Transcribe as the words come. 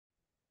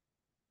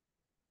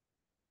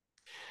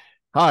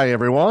Hi,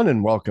 everyone,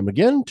 and welcome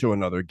again to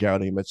another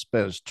Gaudium at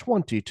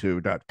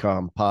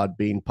Spez22.com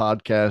Podbean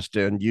podcast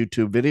and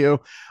YouTube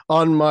video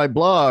on my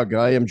blog.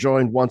 I am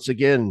joined once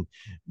again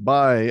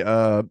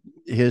by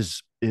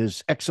His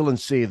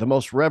Excellency, the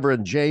Most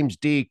Reverend James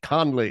D.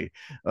 Conley,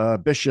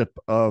 Bishop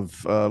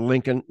of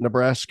Lincoln,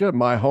 Nebraska,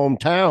 my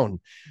hometown.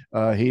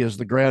 He is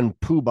the Grand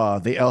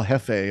Poobah, the El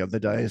Jefe of the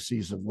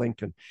Diocese of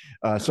Lincoln.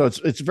 So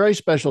it's very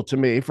special to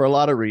me for a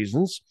lot of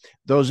reasons.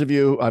 Those of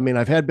you, I mean,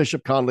 I've had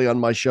Bishop Conley on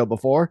my show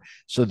before.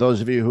 So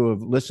those of you who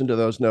have listened to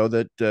those know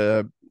that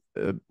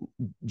uh,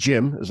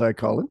 Jim, as I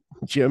call him,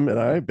 Jim and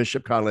I,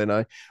 Bishop Conley and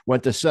I,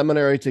 went to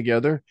seminary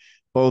together,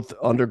 both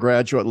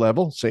undergraduate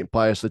level, St.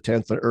 Pius X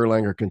in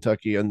Erlanger,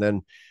 Kentucky, and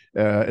then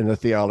in the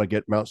theology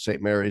at Mount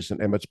St. Mary's in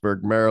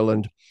Emmitsburg,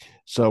 Maryland.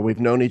 So we've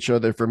known each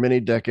other for many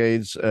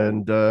decades,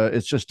 and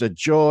it's just a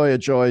joy, a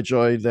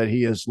joy that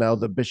he is now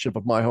the bishop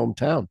of my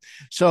hometown.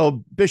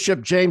 So,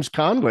 Bishop James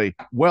Conley,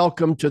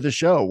 welcome to the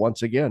show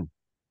once again.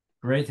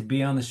 Great to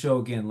be on the show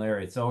again,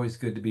 Larry. It's always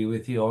good to be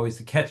with you. Always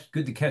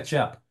good to catch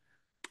up.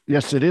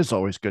 Yes, it is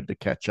always good to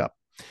catch up.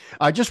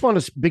 I just want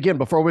to begin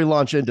before we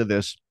launch into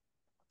this.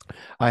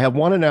 I have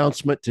one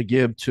announcement to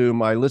give to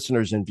my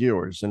listeners and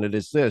viewers, and it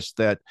is this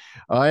that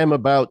I am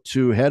about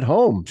to head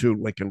home to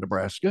Lincoln,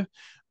 Nebraska.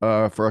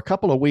 For a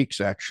couple of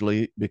weeks,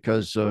 actually,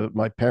 because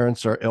my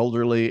parents are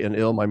elderly and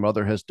ill. My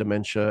mother has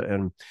dementia,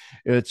 and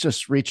it's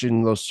just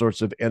reaching those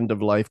sorts of end of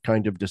life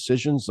kind of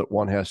decisions that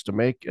one has to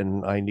make.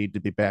 And I need to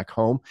be back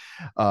home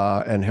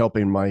and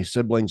helping my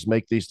siblings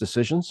make these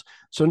decisions.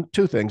 So,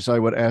 two things I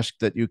would ask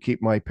that you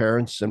keep my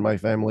parents and my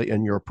family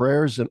in your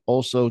prayers, and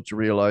also to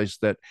realize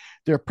that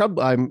they're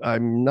probably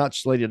I'm not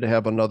slated to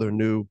have another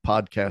new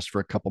podcast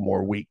for a couple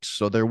more weeks.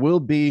 So there will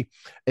be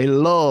a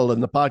lull in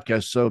the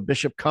podcast. So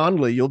Bishop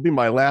Conley, you'll be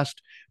my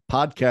last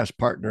podcast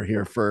partner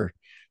here for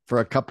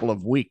a couple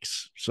of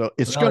weeks. So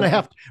it's going to Well,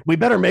 have we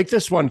better make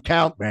this one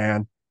count,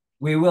 man.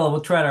 we will.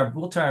 We'll try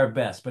our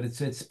best, but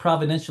it's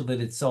providential that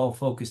it's all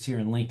focused here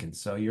in Lincoln.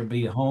 So you'll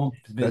be at home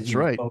That's visiting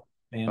with right. folks,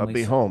 I'll family.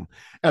 be So home.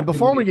 And good to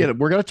before we be get with it,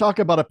 we're going to talk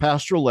about a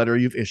pastoral letter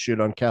you've issued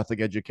on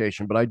Catholic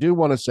education. But I do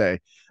want to say,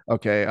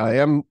 okay, I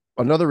am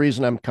another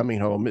reason I'm coming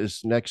home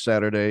is next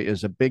Saturday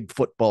is a big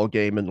football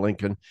game in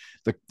Lincoln.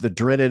 The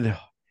dreaded,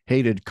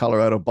 hated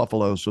Colorado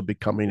Buffaloes will be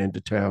coming into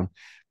town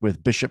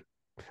with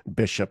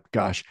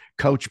gosh,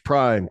 Coach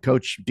Prime,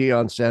 Coach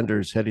Deion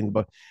Sanders heading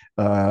the,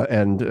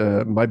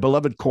 and my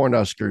beloved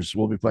Cornhuskers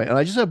will be playing. And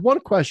I just have one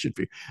question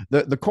for you.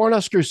 The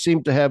Cornhuskers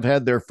seem to have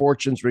had their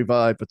fortunes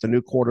revived with the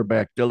new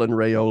quarterback, Dylan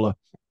Rayola.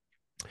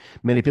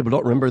 Many people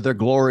don't remember their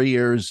glory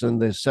years in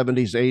the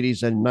 70s,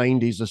 80s, and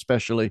 90s,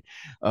 especially.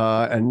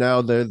 And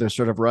now they're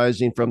sort of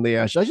rising from the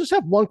ashes. I just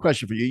have one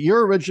question for you.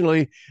 You're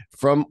originally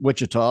from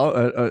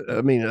Wichita.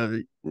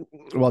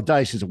 Well,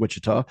 Diocese of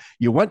Wichita.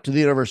 You went to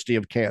the University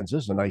of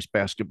Kansas, a nice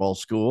basketball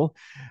school.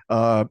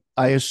 I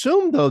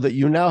assume, though, that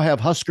you now have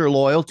Husker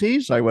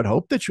loyalties. I would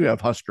hope that you have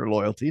Husker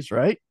loyalties,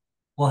 right?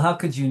 Well, how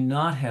could you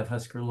not have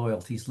Husker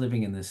loyalties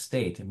living in this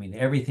state? I mean,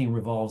 everything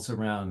revolves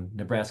around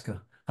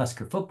Nebraska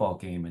Husker football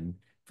game and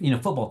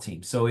football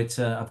team. So it's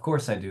of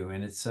course I do,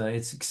 and it's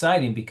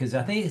exciting because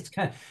I think it's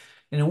kind of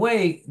in a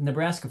way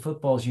Nebraska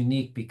football is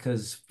unique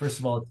because first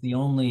of all it's the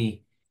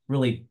only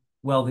really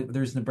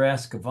there's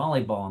Nebraska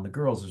volleyball and the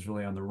girls is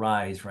really on the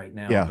rise right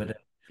now, Yeah. but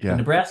Yeah.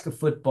 Nebraska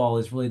football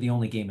is really the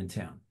only game in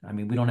town. I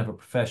mean, we don't have a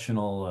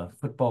professional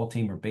football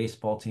team or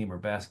baseball team or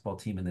basketball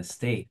team in this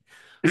state.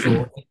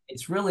 So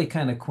it's really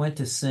kind of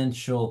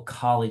quintessential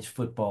college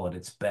football at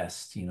its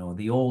best,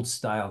 the old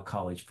style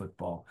college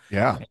football.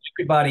 Yeah. And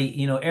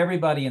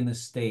everybody in the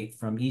state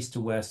from east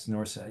to west,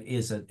 north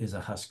to south is a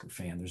Husker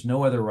fan. There's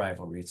no other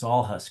rivalry. It's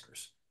all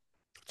Huskers.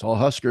 It's all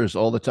Huskers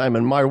all the time.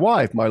 And my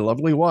wife, my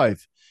lovely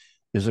wife,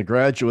 is a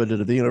graduate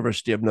of the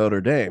University of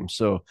Notre Dame.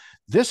 So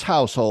this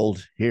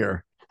household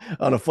here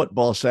on a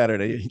football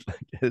Saturday,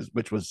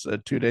 which was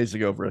 2 days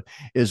ago,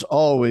 is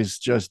always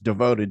just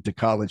devoted to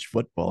college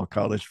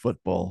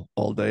football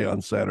all day on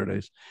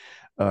Saturdays.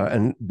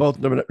 And both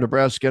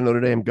Nebraska and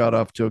Notre Dame got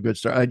off to a good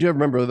start. I do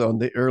remember though, in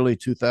the early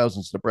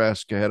 2000s,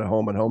 Nebraska had a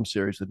home and home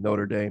series with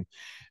Notre Dame.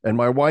 And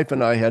my wife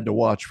and I had to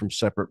watch from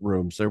separate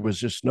rooms. There was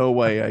just no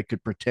way I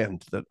could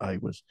pretend that I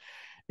was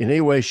in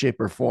any way, shape,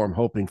 or form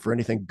hoping for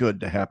anything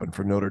good to happen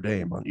for Notre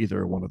Dame on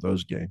either one of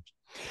those games.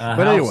 But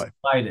House anyway,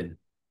 divided.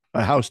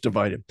 a house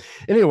divided.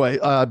 Anyway,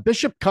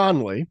 Bishop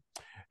Conley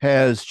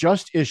has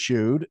just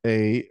issued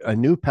a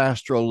new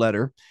pastoral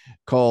letter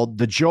called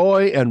The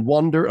Joy and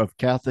Wonder of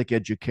Catholic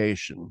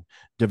Education,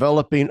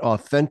 Developing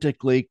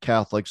Authentically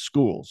Catholic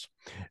Schools.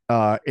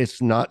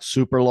 It's not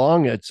super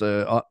long. It's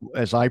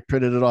as I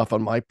printed it off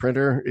on my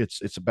printer,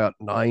 it's about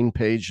 9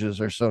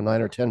 pages or so,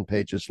 9 or 10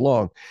 pages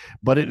long,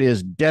 but it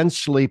is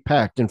densely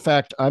packed. In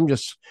fact, I'm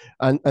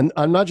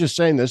not just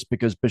saying this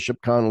because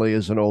Bishop Conley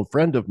is an old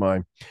friend of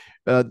mine.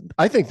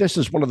 I think this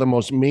is one of the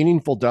most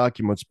meaningful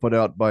documents put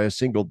out by a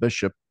single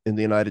bishop in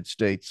the United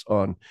States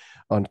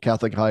on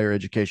Catholic higher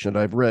education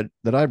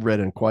that I've read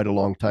in quite a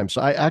long time. So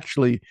I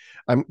actually,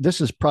 I'm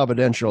this is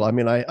providential. I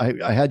mean,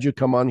 I had you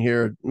come on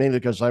here mainly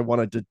because I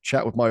wanted to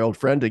chat with my old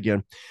friend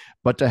again,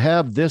 but to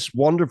have this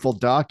wonderful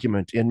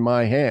document in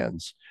my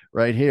hands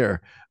right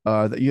here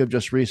that you have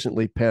just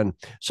recently penned.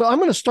 So I'm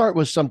going to start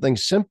with something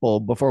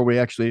simple before we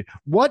actually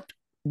what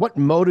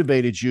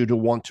motivated you to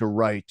want to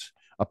write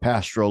a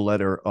pastoral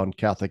letter on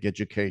Catholic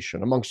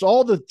education amongst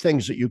all the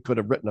things that you could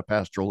have written a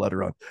pastoral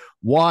letter on?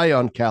 Why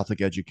on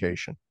Catholic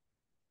education?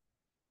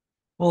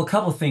 Well, a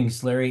couple of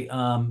things, Larry.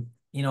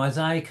 As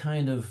I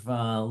kind of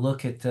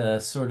look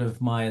at sort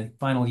of my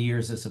final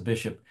years as a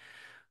bishop,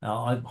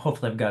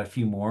 hopefully I've got a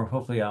few more.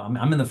 Hopefully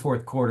I'm in the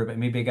fourth quarter, but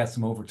maybe I got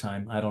some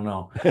overtime. I don't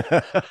know.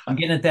 I'm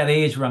getting at that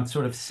age where I'm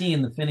sort of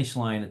seeing the finish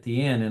line at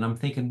the end, and I'm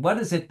thinking, what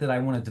is it that I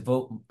want to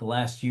devote the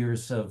last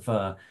years of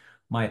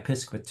my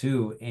episcopate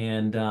to?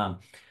 And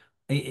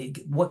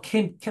what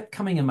kept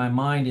coming in my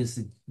mind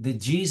is that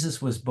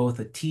Jesus was both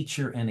a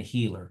teacher and a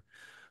healer.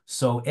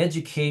 So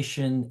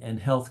education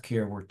and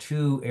healthcare were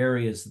two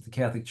areas that the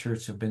Catholic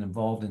Church have been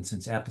involved in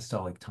since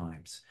apostolic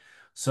times.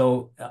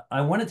 So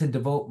I wanted to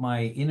devote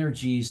my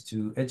energies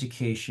to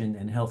education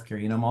and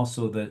healthcare. I'm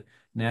also the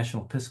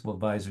National Episcopal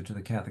Advisor to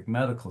the Catholic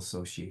Medical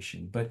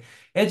Association. But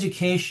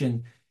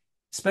education,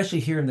 especially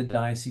here in the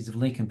Diocese of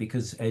Lincoln,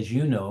 because as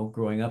you know,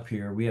 growing up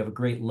here, we have a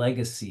great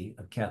legacy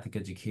of Catholic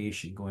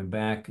education going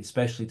back,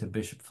 especially to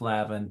Bishop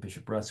Flavin,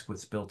 Bishop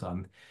Ruskowitz built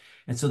on.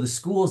 And so the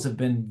schools have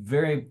been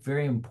very,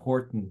 very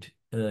important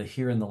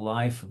here in the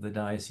life of the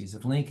Diocese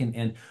of Lincoln.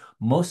 And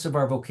most of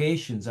our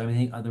vocations, I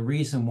mean, the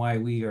reason why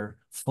we are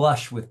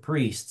flush with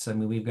priests, I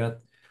mean, we've got,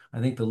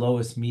 I think, the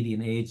lowest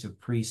median age of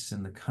priests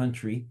in the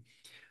country.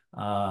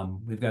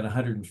 We've got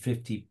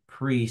 150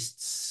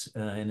 priests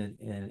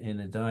in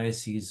a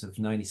diocese of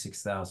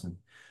 96,000.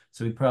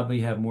 So we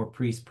probably have more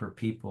priests per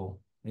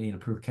people,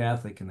 per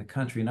Catholic in the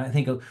country. And I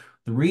think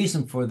the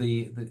reason for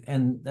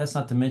and that's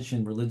not to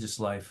mention religious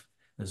life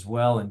as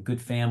well and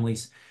good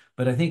families,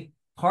 but I think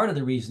part of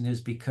the reason is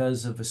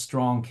because of a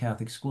strong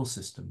Catholic school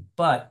system.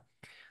 But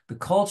the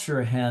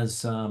culture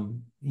has,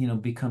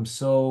 become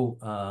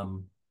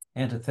so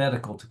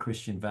antithetical to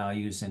Christian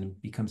values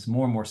and becomes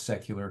more and more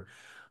secular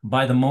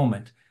by the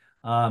moment.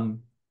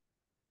 Um,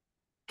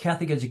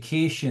 Catholic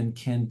education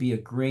can be a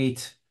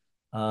great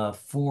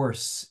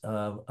force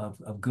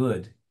of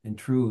good and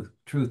truth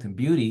and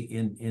beauty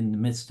in the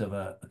midst of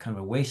a kind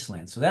of a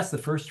wasteland. So that's the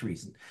first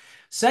reason.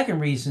 Second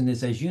reason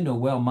is, as you know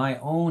well, my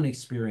own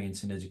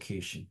experience in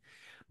education.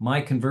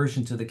 My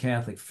conversion to the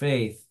Catholic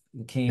faith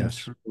came Yes.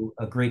 through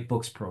a great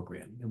books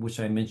program, which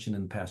I mentioned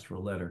in the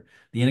pastoral letter,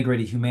 the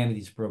Integrated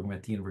Humanities program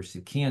at the University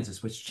of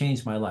Kansas, which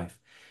changed my life.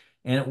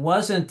 And it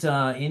wasn't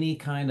any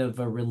kind of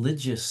a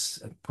religious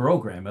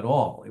program at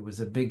all. It was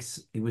in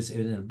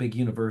a big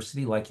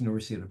university like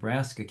University of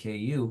Nebraska,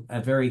 KU, a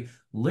very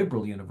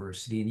liberal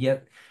university. And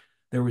yet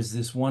there was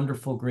this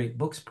wonderful, great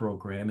books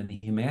program in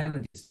the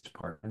humanities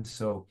department.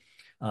 So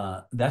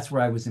that's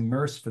where I was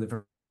immersed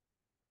for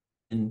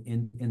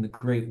in the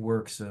great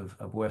works of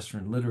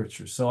Western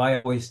literature. So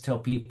I always tell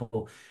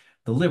people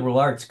the liberal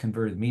arts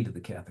converted me to the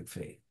Catholic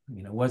faith.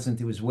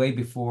 It was way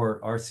before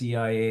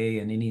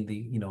RCIA and any of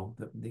the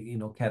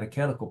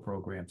catechetical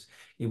programs.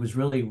 It was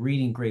really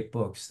reading great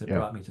books that Yeah.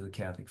 brought me to the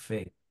Catholic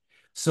faith.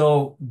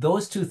 So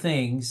those two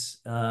things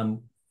have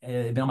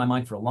been on my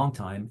mind for a long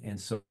time. And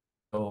so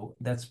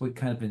that's what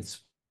kind of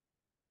inspired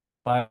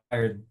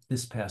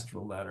this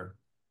pastoral letter.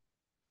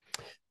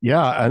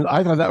 Yeah, and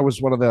I thought that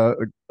was one of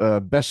the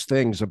best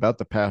things about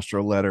the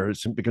pastoral letter,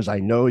 because I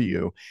know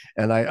you,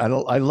 and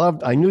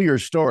I knew your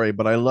story,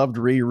 but I loved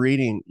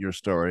rereading your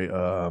story.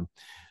 From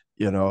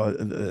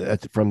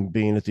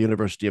being at the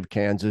University of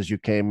Kansas, you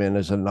came in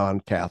as a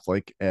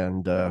non-Catholic,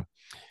 and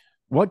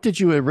what did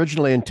you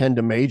originally intend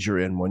to major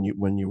in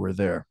when you were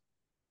there?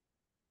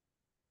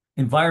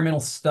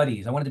 Environmental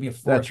studies. I wanted to be a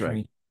That's forest right.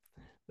 ranger.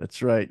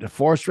 That's right. A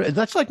forest.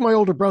 That's like my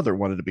older brother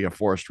wanted to be a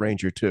forest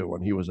ranger too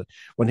when he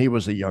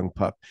was a young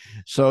pup.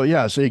 So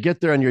yeah. So you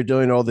get there and you're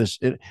doing all this.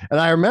 And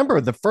I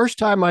remember the first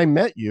time I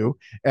met you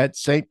at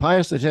St.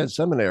 Pius X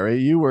Seminary,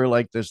 you were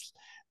like this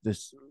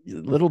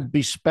little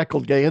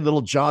bespeckled guy, little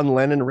John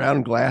Lennon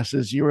round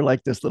glasses. You were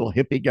like this little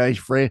hippie guy,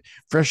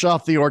 fresh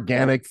off the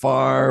organic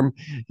farm,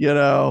 you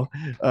know.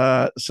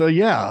 So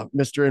yeah,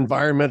 Mr.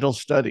 Environmental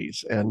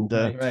Studies, and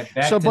Right, right.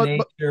 so Back to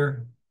but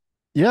nature.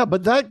 yeah,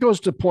 but that goes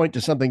to point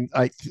to something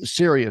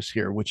serious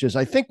here, which is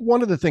I think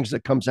one of the things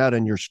that comes out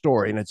in your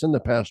story, and it's in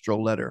the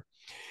pastoral letter,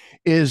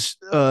 is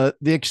the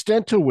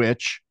extent to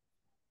which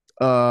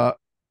uh,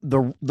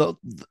 the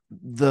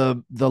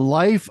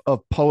life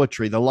of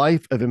poetry, the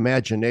life of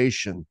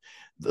imagination,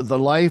 the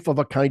life of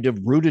a kind of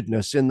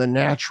rootedness in the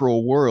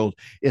natural world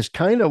is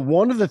kind of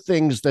one of the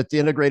things that the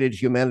integrated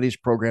humanities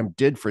program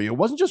did for you. It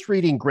wasn't just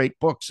reading great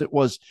books, it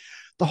was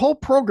the whole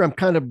program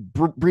kind of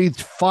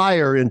breathed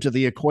fire into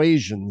the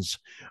equations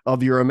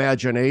of your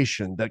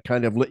imagination that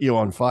kind of lit you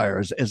on fire.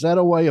 Is that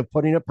a way of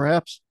putting it,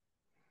 perhaps?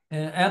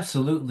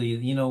 Absolutely.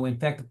 In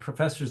fact, the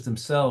professors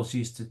themselves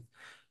used to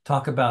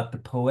talk about the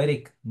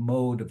poetic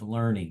mode of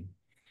learning.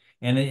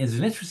 And it is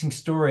an interesting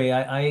story.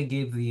 I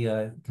gave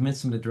the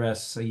commencement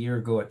address a year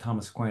ago at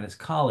Thomas Aquinas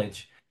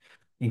College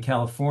in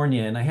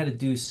California, and I had to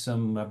do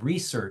some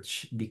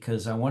research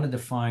because I wanted to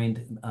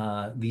find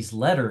these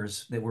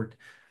letters that were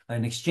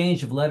an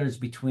exchange of letters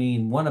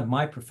between one of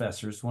my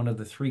professors, one of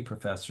the three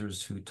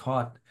professors who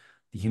taught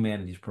the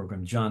humanities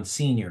program, John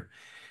Senior,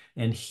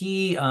 and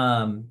he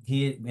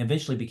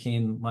eventually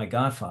became my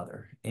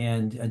godfather.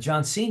 And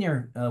John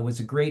Senior was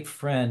a great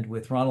friend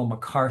with Ronald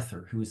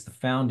MacArthur, who was the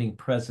founding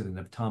president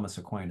of Thomas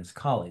Aquinas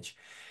College.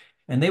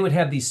 And they would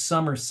have these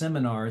summer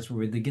seminars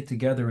where they get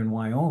together in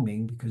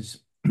Wyoming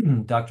because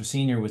Dr.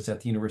 Senior was at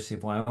the University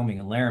of Wyoming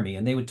in Laramie,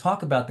 and they would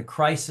talk about the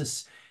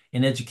crisis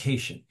in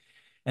education.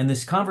 And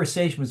this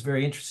conversation was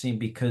very interesting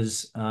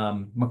because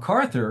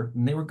MacArthur,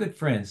 and they were good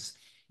friends,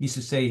 used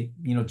to say,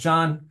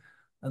 John,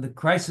 the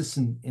crisis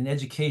in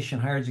education,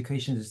 higher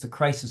education, is the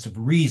crisis of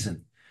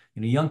reason.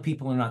 Young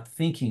people are not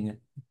thinking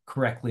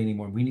correctly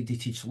anymore. We need to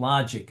teach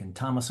logic and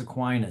Thomas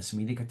Aquinas, and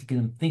we need to get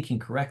them thinking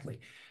correctly.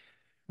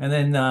 And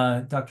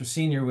then Dr.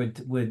 Senior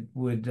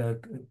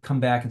would come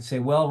back and say,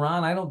 "Well,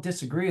 Ron, I don't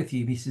disagree with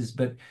you." He says,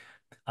 "But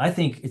I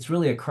think it's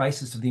really a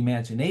crisis of the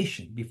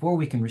imagination. Before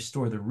we can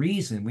restore the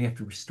reason, we have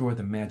to restore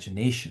the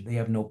imagination. They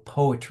have no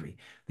poetry.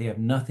 They have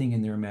nothing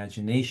in their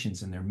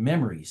imaginations and their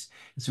memories.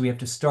 And so we have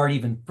to start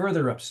even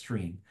further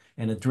upstream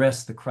and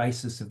address the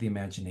crisis of the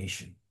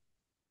imagination."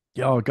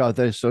 Oh God,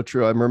 that is so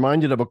true. I'm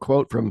reminded of a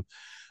quote from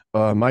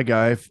my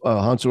guy,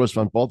 Hans Urs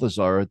von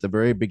Balthasar, at the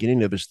very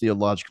beginning of his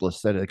Theological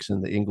Aesthetics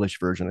in the English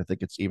version. I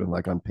think it's even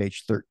like on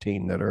page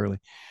 13, that early,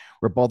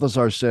 where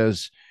Balthasar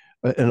says,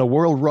 in a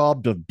world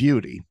robbed of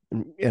beauty,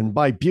 and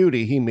by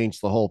beauty, he means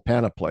the whole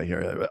panoply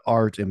here: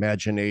 art,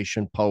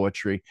 imagination,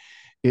 poetry.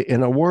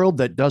 In a world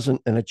that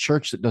doesn't, in a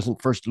church that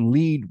doesn't first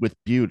lead with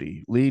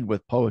beauty, lead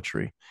with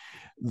poetry,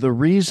 the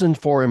reason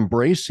for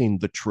embracing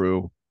the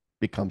true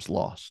becomes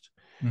lost.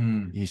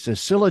 Mm. He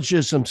says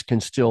syllogisms can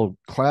still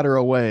clatter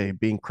away,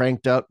 being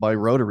cranked out by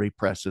rotary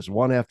presses,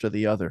 one after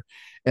the other,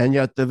 and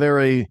yet the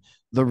very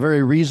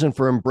reason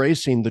for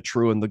embracing the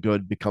true and the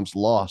good becomes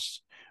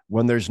lost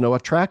when there's no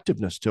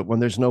attractiveness to it, when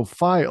there's no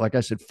fire. Like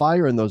I said,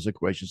 fire in those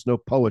equations, no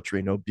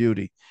poetry, no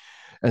beauty.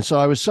 And so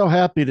I was so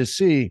happy to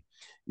see,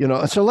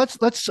 So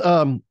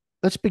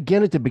let's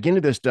begin at the beginning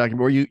of this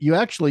document, where you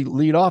actually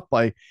lead off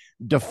by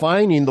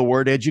defining the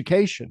word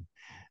education.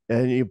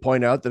 And you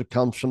point out that it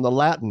comes from the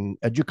Latin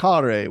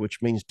educare,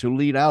 which means to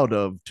lead out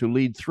of, to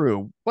lead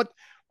through.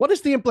 What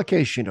is the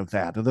implication of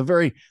that, of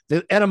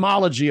the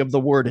etymology of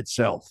the word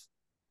itself?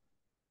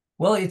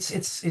 Well,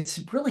 it's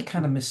really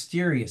kind of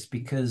mysterious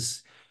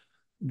because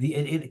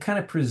it kind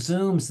of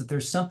presumes that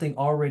there's something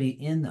already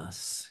in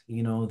us,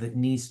 that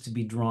needs to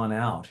be drawn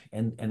out.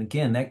 And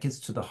again, that gets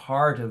to the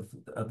heart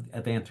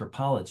of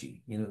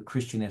anthropology,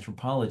 Christian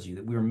anthropology,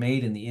 that we were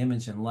made in the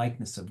image and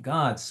likeness of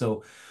God.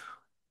 So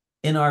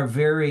in our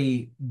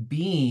very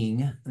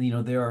being,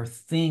 there are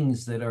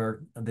things that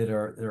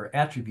are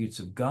attributes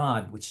of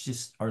God, which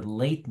just are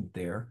latent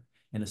there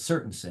in a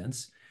certain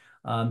sense,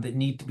 that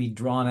need to be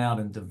drawn out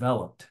and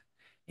developed.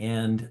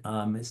 And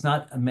it's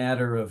not a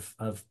matter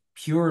of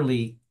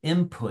purely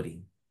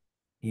inputting,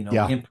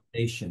 Yeah.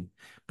 information,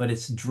 but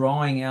it's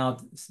drawing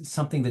out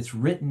something that's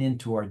written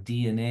into our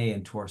DNA,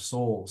 into our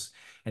souls,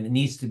 and it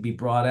needs to be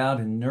brought out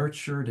and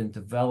nurtured and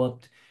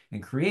developed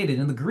and created.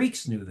 And the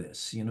Greeks knew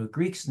this.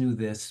 Greeks knew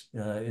this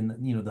in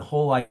the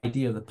whole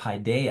idea of the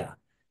paideia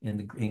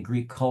in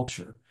Greek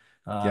culture.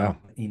 Yeah.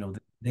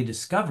 They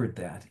discovered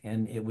that,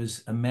 and it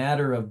was a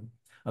matter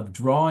of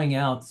drawing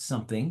out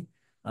something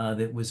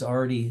that was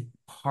already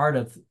part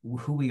of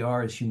who we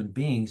are as human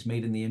beings,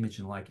 made in the image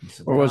and likeness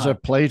of Or was God.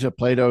 it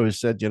Plato who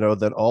said,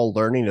 that all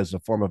learning is a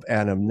form of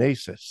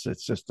anamnesis?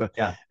 It's just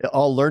Yeah,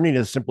 all learning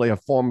is simply a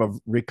form of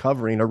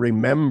recovering or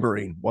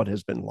remembering what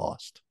has been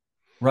lost.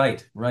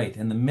 right, right.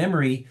 And the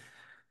memory,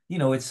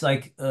 it's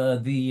like our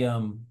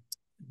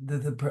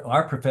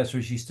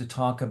professors used to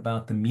talk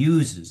about the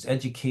muses,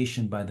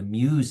 education by the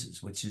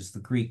muses, which is the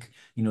Greek,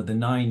 the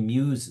nine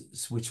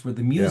muses, which were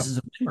the Yeah. muses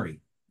of memory.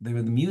 They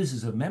were the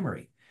muses of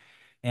memory.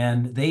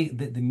 And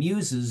the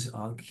muses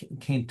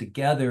came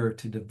together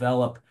to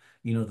develop,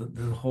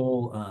 the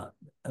whole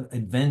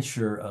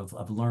adventure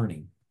of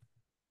learning.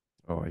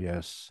 Oh,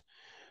 yes.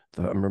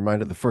 I'm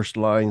reminded of the first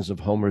lines of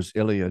Homer's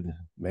Iliad.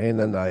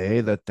 "Menan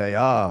aeda tea,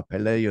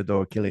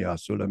 Peleido Achillea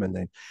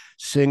Sulamene."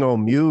 Sing, O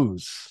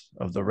muse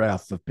of the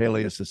wrath of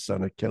Peleus'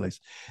 son Achilles.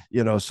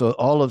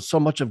 So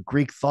much of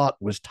Greek thought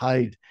was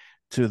tied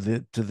to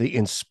the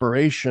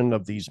inspiration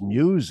of these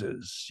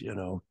muses,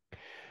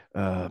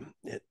 uh,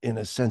 in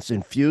a sense,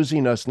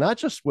 infusing us not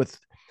just with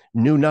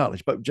new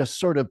knowledge, but just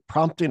sort of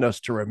prompting us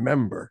to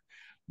remember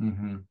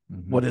Hmm.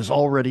 what Hmm. is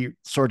already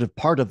sort of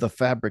part of the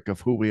fabric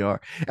of who we are.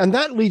 And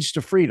that leads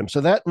to freedom.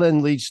 So that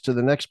then leads to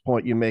the next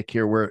point you make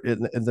here, where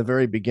in the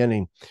very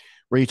beginning,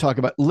 where you talk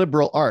about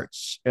liberal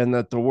arts, and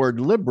that the word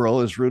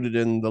liberal is rooted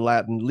in the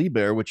Latin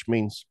liber, which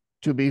means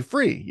to be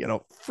free,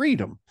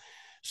 freedom.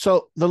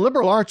 So the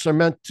liberal arts are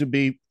meant to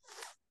be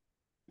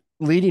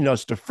leading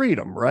us to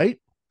freedom, right?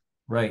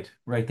 Right,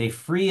 right. They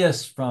free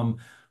us from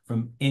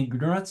from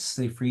ignorance.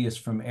 They free us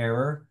from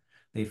error.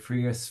 They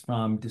free us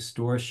from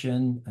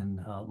distortion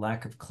and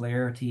lack of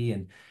clarity,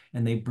 and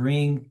they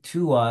bring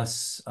to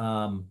us,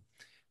 through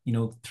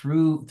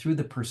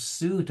the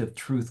pursuit of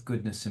truth,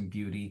 goodness, and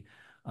beauty,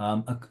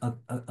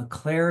 a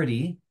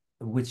clarity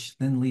which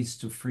then leads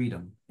to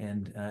freedom.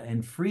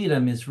 And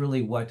freedom is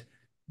really what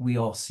we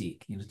all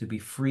seek, to be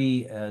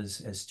free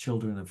as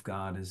children of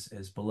God,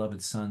 as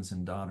beloved sons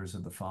and daughters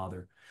of the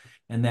Father,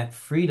 and that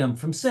freedom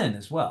from sin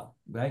as well,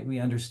 right? We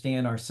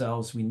understand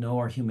ourselves, we know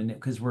our human,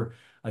 because we're,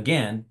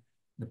 again,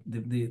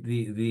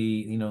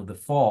 the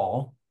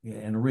fall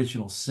and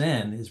original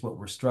sin is what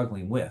we're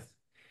struggling with.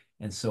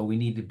 And so we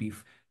need to be,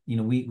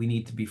 we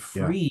need to be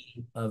Yeah.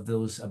 free of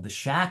the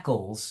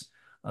shackles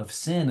of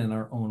sin and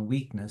our own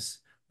weakness,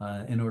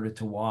 in order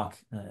to walk.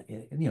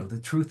 The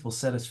truth will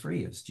set us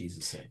free, as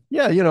Jesus said.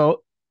 Yeah,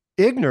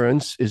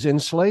 ignorance is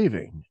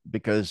enslaving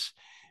because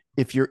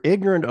if you're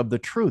ignorant of the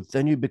truth,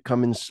 then you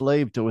become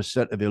enslaved to a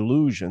set of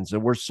illusions.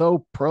 And we're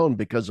so prone,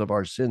 because of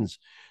our sins,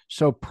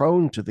 so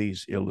prone to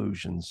these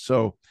illusions.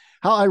 So,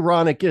 how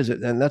ironic is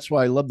it? And that's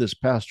why I love this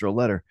pastoral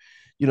letter.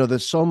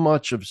 There's so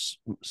much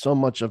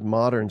of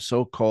modern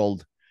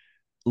so-called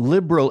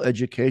liberal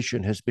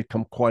education has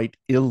become quite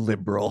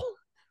illiberal,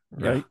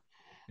 Yeah, right?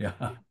 yeah,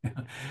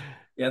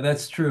 yeah,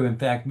 that's true. In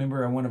fact,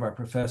 remember one of our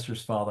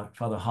professors, Father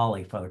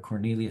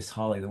Cornelius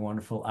Holly, the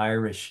wonderful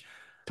Irish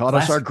Taught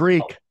us our classic.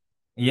 Greek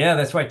Yeah,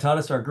 that's right. Taught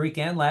us our Greek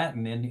and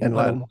Latin, and and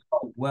what a Latin.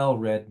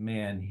 well-read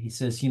man. He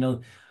says,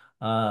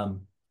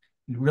 um,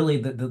 really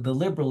the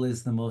liberal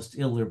is the most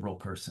illiberal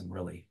person,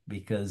 really,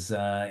 because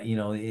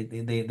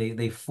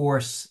they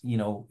force,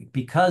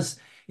 because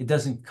it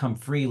doesn't come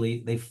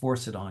freely, they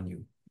force it on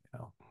you. You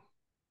know.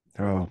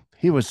 Oh,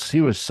 he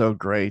was so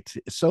great,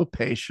 so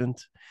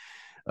patient.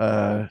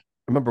 I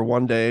remember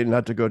one day,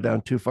 not to go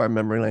down too far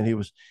memory lane, he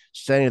was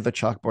standing at the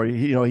chalkboard.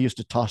 He used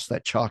to toss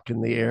that chalk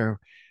in the air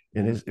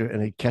and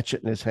he'd catch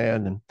it in his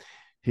hand. And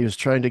he was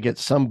trying to get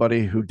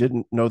somebody who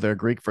didn't know their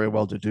Greek very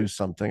well to do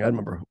something. I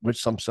remember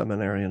some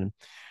seminarian. And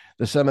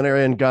the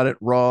seminarian got it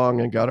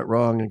wrong and got it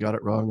wrong and got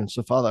it wrong. And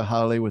so Father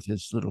Holly, with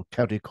his little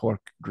County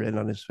Cork grin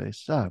on his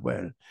face,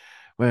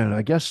 well,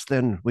 I guess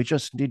then we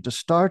just need to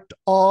start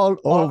all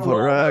All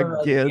over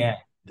over again.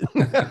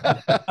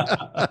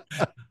 again.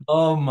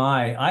 Oh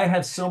my, I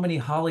have so many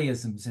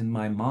Hollyisms in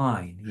my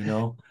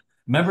mind.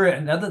 Remember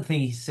another thing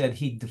he said,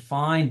 he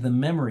defined the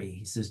memory.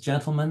 He says,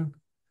 gentlemen,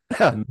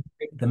 the,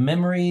 the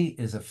memory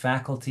is a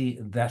faculty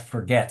that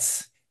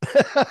forgets.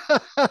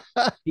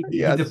 He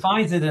Yes,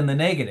 defines it in the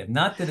negative,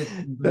 not that it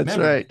that's remembers.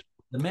 right.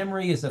 The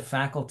memory is a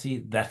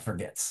faculty that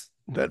forgets.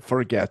 That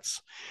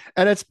forgets.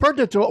 And it's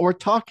pertinent to what we're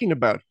talking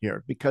about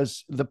here,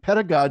 because the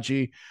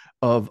pedagogy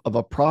of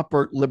a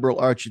proper liberal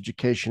arts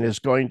education is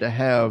going to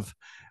have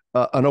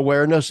an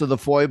awareness of the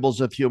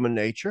foibles of human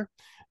nature,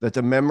 that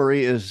the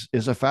memory is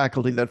a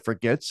faculty that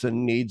forgets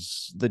and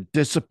needs the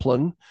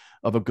discipline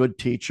of a good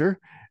teacher.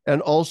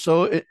 And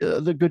also,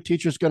 the good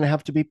teacher is going to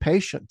have to be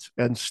patient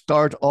and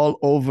start all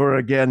over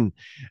again,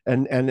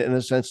 and in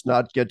a sense,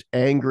 not get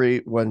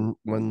angry when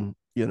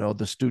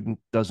the student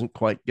doesn't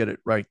quite get it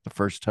right the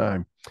first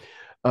time.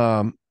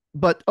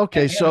 But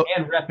okay, so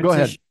And go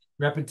ahead.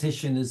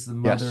 repetition is the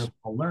mother Yes, of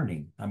all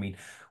learning. I mean,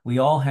 we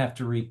all have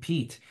to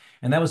repeat.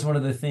 And that was one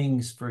of the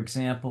things, for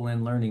example,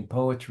 in learning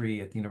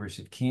poetry at the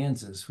University of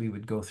Kansas, we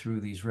would go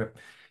through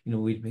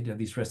we'd have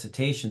these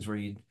recitations where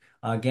you'd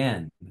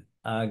again,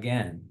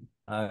 again,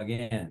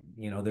 again,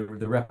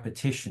 the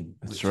repetition,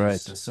 that's which is right.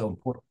 so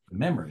important for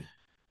memory.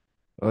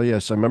 Oh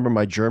yes, I remember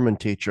my German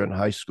teacher in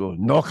high school.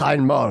 Noch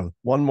einmal,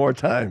 one more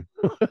time.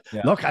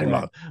 Yeah, Noch yeah.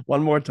 einmal,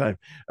 one more time.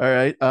 All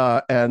right,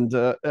 and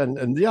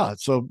yeah,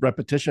 so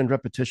repetition,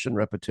 repetition,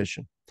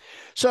 repetition.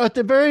 So at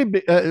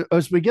the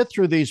as we get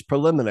through these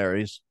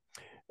preliminaries,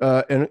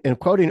 in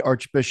quoting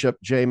Archbishop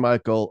J.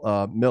 Michael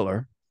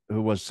Miller,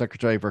 who was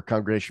Secretary of our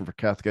Congregation for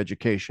Catholic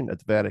Education at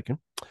the Vatican,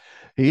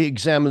 he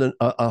examined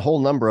a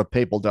whole number of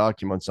papal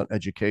documents on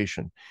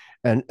education,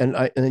 and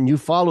you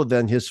follow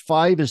then his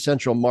 5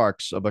 essential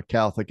marks of a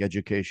Catholic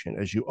education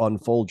as you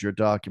unfold your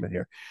document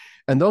here.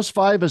 And those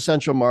 5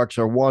 essential marks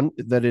are: one,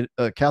 that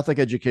Catholic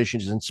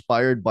education is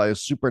inspired by a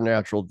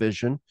supernatural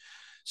vision;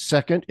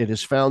 second, it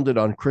is founded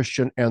on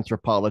Christian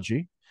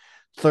anthropology;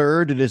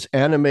 third, it is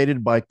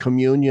animated by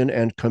communion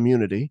and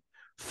community;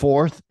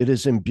 fourth, it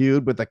is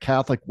imbued with a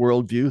Catholic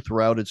worldview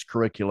throughout its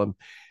curriculum;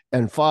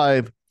 and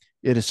five,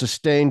 it is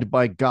sustained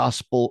by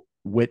gospel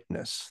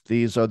witness.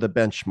 These are the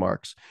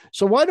benchmarks.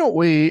 So why don't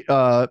we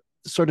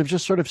sort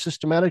of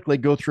systematically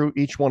go through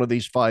each one of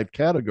these 5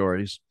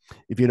 categories,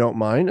 if you don't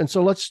mind? And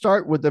so let's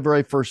start with the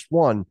very first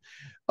one,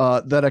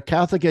 that a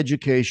Catholic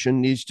education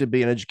needs to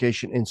be an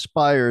education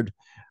inspired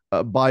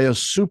by a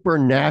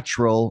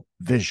supernatural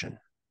vision.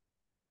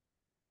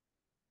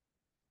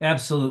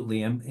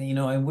 Absolutely. And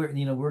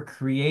we're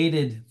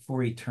created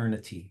for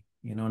eternity,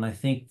 and I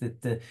think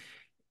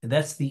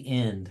that's the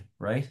end,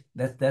 right?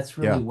 That's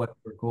really Yeah, what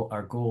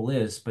our goal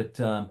is. But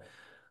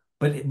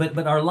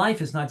our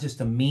life is not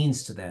just a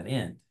means to that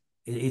end.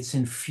 It's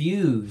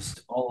infused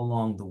all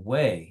along the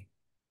way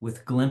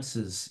with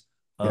glimpses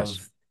Yes.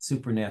 of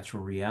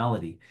supernatural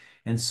reality.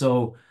 And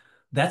so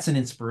that's an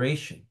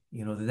inspiration.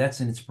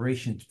 That's an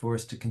inspiration for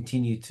us to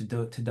continue to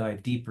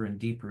dive deeper and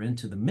deeper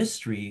into the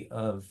mystery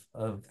of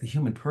the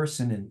human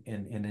person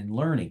and in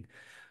learning.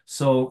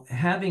 So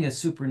having a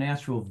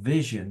supernatural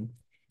vision,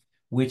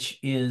 which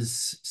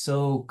is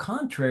so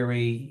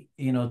contrary,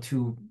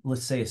 to,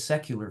 let's say, a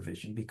secular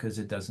vision, because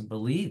it doesn't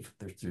believe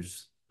that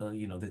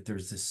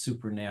there's this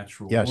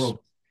supernatural Yes. world,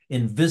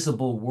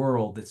 invisible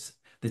world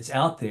that's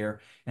out there,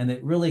 and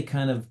that really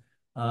kind of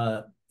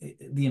uh,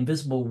 the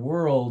invisible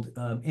world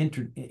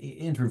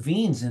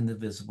intervenes in the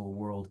visible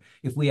world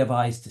if we have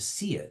eyes to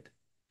see it.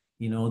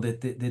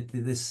 That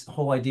this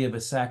whole idea of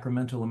a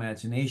sacramental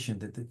imagination,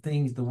 that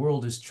the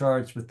world is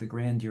charged with the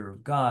grandeur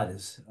of God,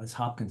 as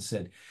Hopkins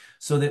said,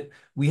 so that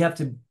we have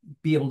to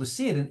be able to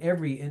see it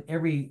in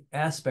every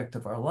aspect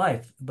of our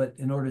life. But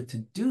in order to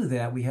do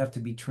that, we have to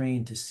be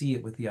trained to see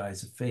it with the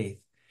eyes of faith,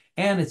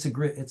 and it's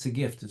a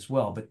gift as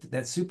well. But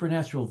that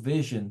supernatural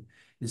vision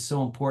is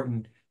so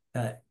important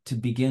to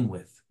begin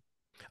with.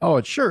 Oh,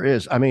 it sure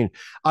is. I mean,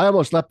 I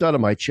almost leapt out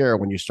of my chair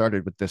when you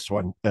started with this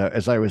one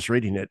as I was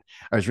reading it.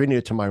 I was reading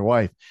it to my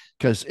wife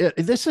because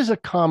this is a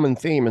common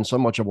theme in so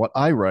much of what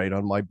I write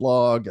on my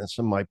blog and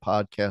some of my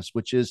podcasts,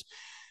 which is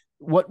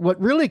what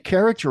really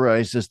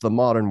characterizes the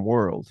modern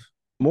world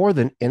more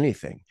than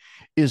anything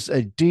is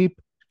a deep,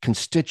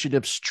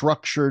 constitutive,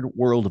 structured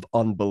world of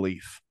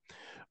unbelief,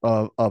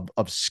 of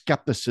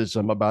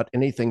skepticism about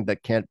anything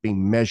that can't be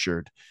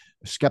measured,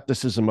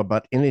 skepticism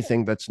about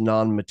anything that's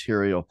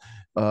non-material.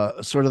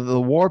 Sort of the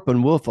warp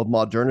and woof of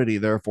modernity,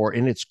 therefore,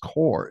 in its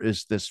core,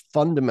 is this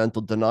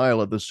fundamental denial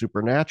of the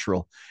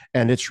supernatural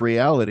and its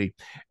reality.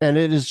 And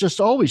it has just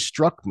always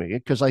struck me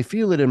because I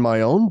feel it in my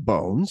own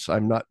bones.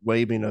 I'm not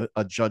waving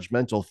a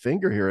judgmental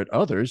finger here at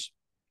others.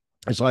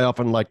 As I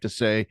often like to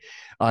say,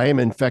 I am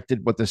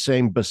infected with the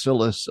same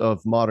bacillus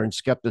of modern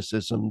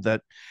skepticism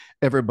that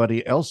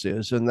everybody else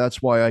is. And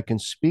that's why I can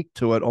speak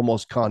to it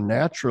almost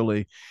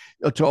connaturally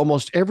to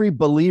almost every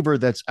believer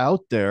that's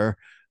out there.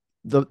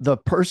 The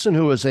person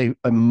who is a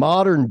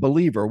modern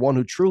believer, one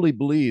who truly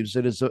believes,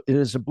 it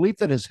is a belief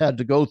that has had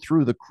to go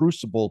through the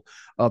crucible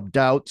of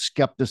doubt,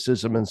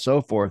 skepticism, and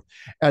so forth.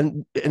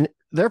 And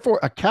therefore,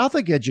 a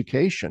Catholic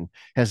education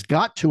has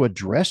got to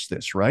address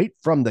this right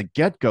from the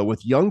get-go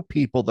with young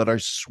people that are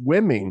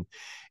swimming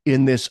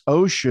in this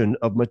ocean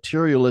of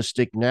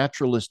materialistic,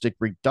 naturalistic,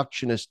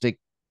 reductionistic,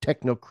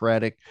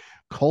 technocratic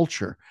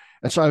culture.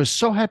 And so I was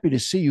so happy to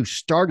see you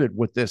started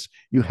with this.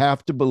 You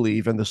have to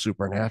believe in the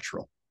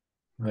supernatural.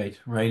 Right,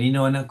 right.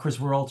 And of course,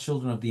 we're all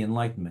children of the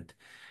Enlightenment.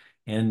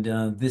 And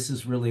this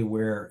is really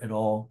where it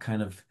all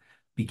kind of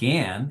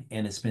began,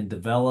 and it's been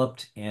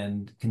developed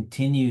and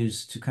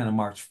continues to kind of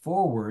march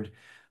forward,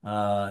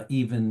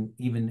 even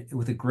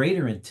with a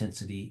greater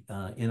intensity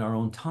in our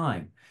own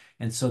time.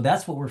 And so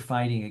that's what we're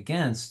fighting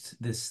against,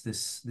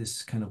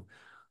 this kind of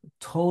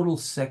total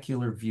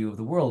secular view of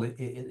the world.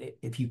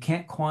 If you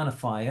can't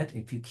quantify it,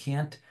 if you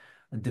can't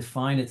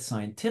define it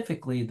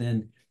scientifically,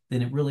 then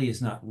it really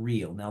is not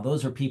real. Now,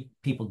 those are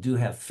people do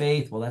have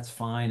faith. Well, that's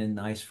fine and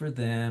nice for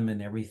them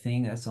and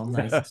everything. That's all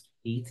nice and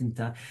sweet and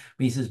time.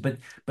 But he says, but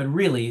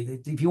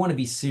really, if you want to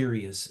be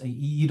serious,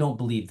 you don't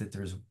believe that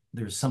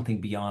there's something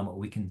beyond what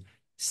we can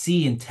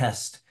see and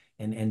test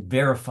and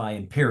verify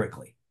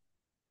empirically.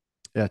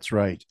 That's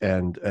right.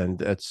 And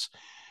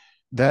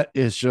that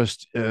is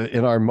just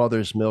in our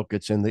mother's milk.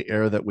 It's in the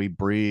air that we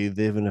breathe,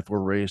 even if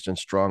we're raised in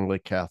strongly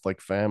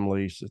Catholic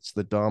families. It's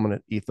the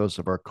dominant ethos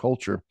of our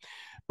culture.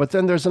 But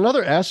then there's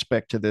another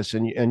aspect to this,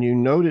 and you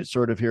note it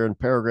sort of here in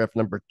paragraph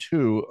number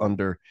 2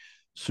 under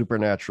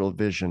supernatural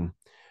vision.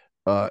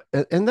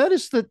 And that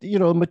is that,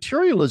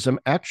 materialism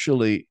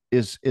actually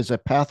is a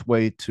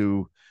pathway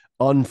to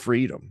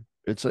unfreedom.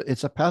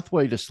 It's a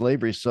pathway to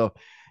slavery. So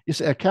you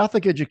say a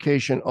Catholic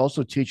education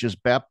also teaches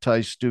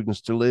baptized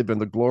students to live in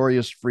the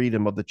glorious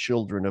freedom of the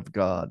children of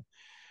God.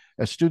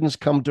 As students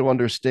come to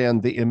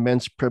understand the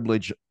immense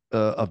privilege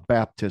of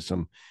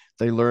baptism,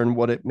 they learn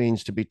what it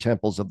means to be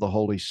temples of the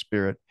Holy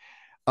Spirit.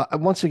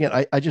 Once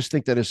again, I just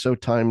think that is so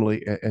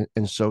timely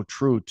and so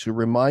true to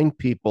remind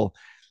people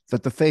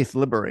that the faith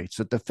liberates,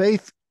 that the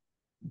faith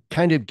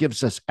kind of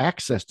gives us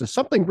access to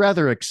something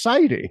rather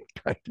exciting.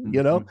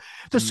 Mhm.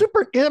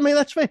 I mean,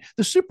 that's right.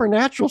 The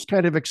supernatural is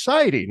kind of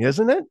exciting,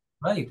 isn't it?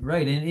 Right,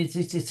 right, and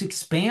it's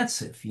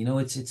expansive.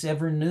 It's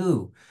ever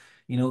new.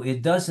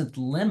 It doesn't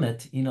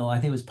limit. I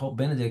think it was Pope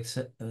Benedict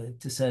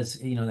says,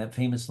 that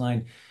famous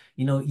line.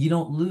 You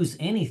don't lose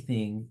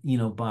anything.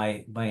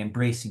 By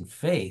embracing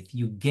faith,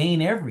 you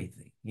gain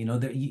everything.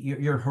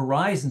 Your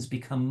horizons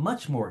become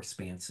much more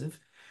expansive.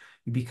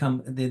 You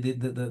become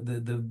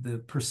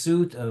the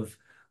pursuit of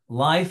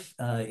life.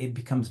 It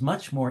becomes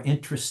much more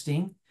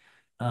interesting.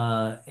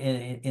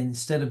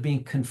 Instead of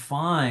being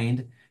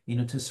confined,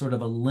 to sort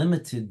of a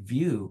limited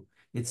view,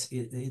 it's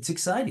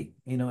exciting,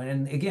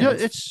 and again, Yeah,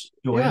 it's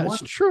joy and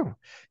it's wonder. true.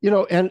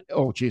 And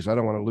oh geez, I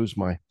don't want to lose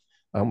my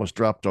I almost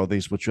dropped all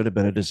these, which would have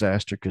been a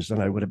disaster because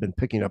then I would have been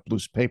picking up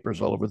loose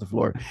papers all over the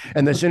floor.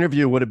 And this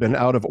interview would have been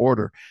out of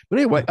order. But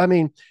anyway, I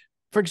mean,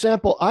 For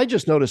example, I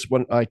just noticed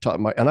when I taught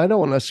my, and I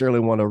don't necessarily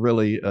want to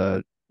really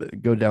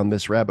go down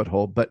this rabbit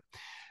hole, but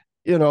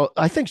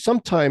I think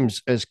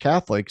sometimes as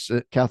Catholics,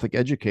 Catholic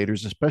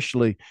educators,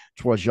 especially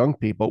towards young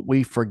people,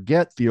 we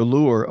forget the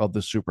allure of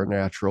the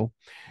supernatural,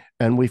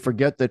 and we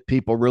forget that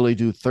people really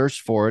do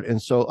thirst for it.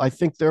 And so I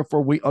think,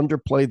 therefore, we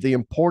underplay the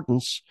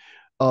importance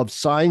of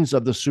signs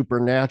of the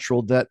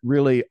supernatural that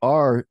really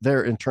are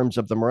there in terms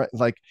of the,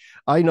 like,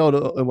 I know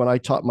when I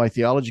taught my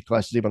theology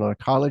classes, even on a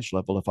college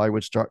level, if I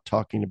would start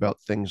talking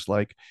about things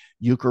like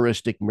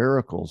Eucharistic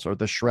miracles or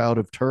the Shroud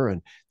of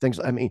Turin, things,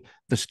 I mean,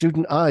 the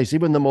student eyes,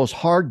 even the most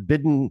hard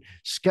bidden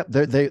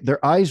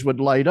their eyes would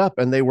light up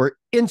and they were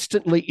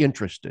instantly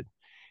interested.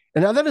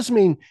 And now that doesn't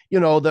mean,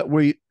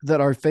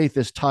 that our faith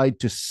is tied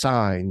to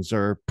signs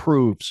or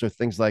proofs or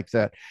things like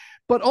that.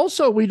 But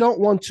also we don't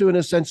want to, in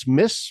a sense,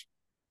 miss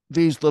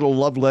these little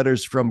love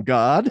letters from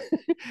God,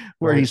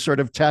 where Right. he's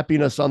sort of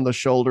tapping us on the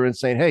shoulder and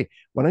saying, "Hey,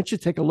 why don't you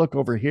take a look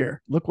over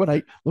here? Look what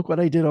I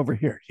did over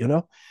here."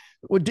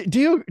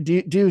 Do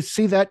you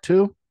see that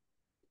too?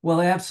 Well,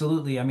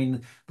 absolutely. I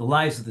mean, the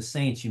lives of the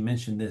saints, you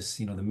mentioned this,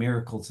 the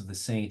miracles of the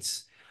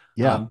saints,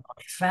 Yeah, are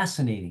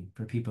fascinating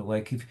for people.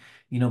 Like if,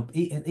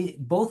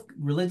 both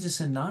religious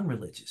and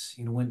non-religious,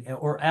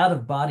 or out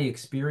of body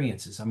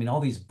experiences. I mean,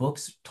 all these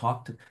books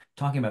talking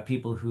about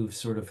people who've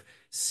sort of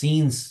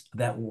seen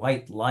that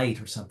white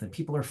light or something.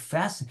 People are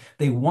fascinated.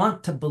 They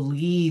want to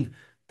believe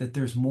that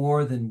there's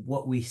more than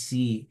what we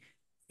see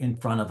in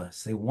front of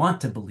us. They want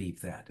to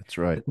believe that. that's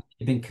right. But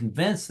they've been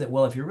convinced that,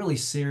 well, if you're really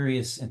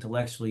serious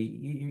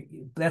intellectually,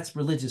 that's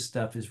religious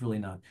stuff is really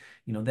not,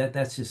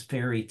 that's just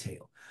fairy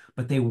tale.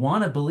 But they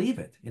want to believe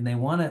it, and they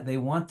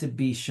want to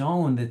be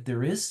shown that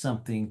there is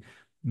something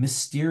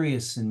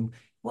mysterious. And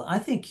well, I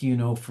think,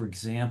 for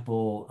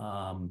example,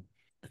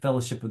 the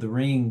Fellowship of the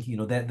Ring,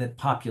 that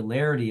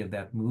popularity of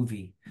that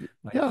movie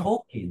by Yeah.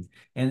 Tolkien,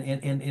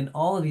 and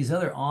all of these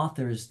other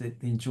authors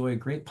that enjoy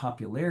great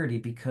popularity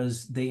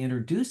because they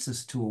introduce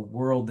us to a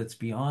world that's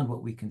beyond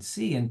what we can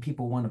see, and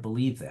people want to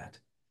believe that.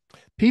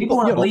 People People,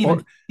 want to believe in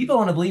or people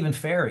want to believe in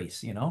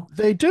fairies.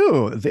 they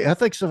do. The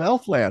ethics of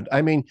Elfland.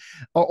 I mean,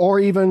 or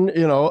even,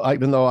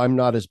 even though I'm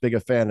not as big a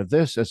fan of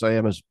this as I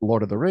am as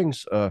Lord of the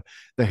Rings,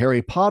 the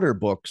Harry Potter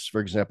books, for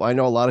example. I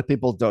know a lot of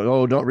people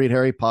don't read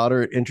Harry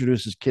Potter. It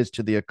introduces kids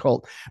to the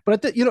occult. But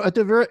at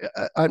the very,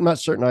 I'm not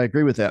certain I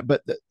agree with that.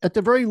 But at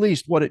the very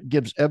least, what it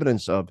gives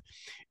evidence of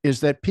is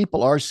that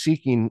people are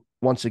seeking,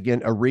 once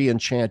again, a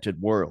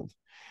re-enchanted world.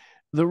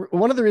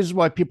 One of the reasons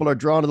why people are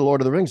drawn to the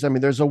Lord of the Rings, I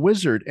mean, there's a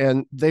wizard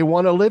and they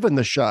want to live in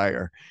the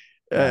Shire,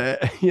 Yeah.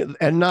 uh,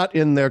 and not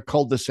in their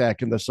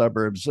cul-de-sac in the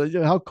suburbs.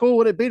 How cool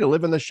would it be to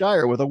live in the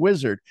Shire with a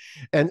wizard?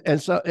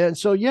 And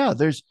so yeah,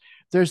 there's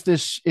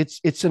this.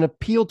 It's an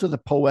appeal to the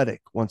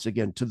poetic, once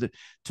again, to the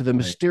Right.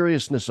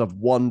 mysteriousness of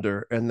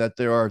wonder, and that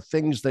there are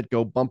things that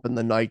go bump in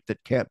the night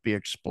that can't be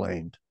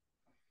explained.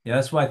 Yeah,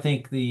 that's why I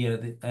think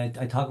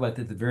I talk about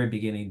at the very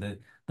beginning, the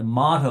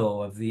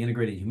motto of the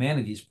Integrated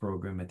Humanities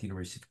program at the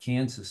University of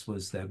Kansas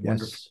was that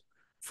wonderful Yes,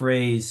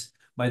 phrase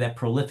by that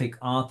prolific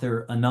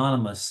author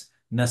anonymous,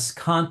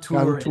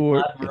 Nascantur in Cantor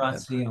in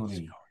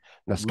admiratione.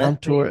 Let they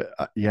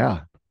Nascantor.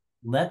 Yeah,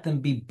 let them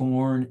be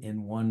born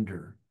in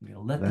wonder.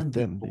 Let them let be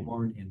them be.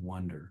 born in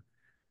wonder.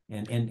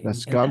 And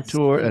that's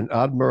Nascantur and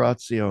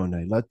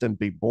admirazione. Let them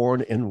be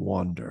born in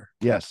wonder.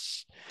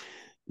 Yes.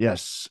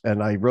 Yes.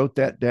 And I wrote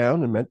that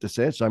down and meant to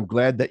say it. So I'm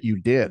glad that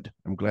you did.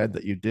 I'm glad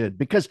that you did,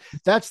 because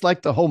that's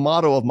like the whole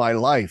motto of my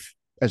life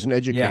as an yeah.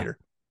 educator.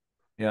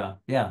 Yeah,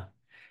 yeah.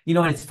 And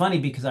it's funny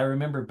because I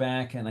remember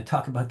back, and I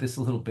talk about this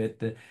a little bit,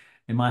 that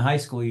in my high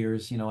school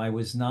years, I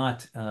was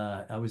not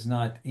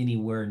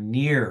anywhere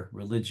near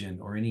religion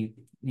or any,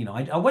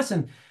 I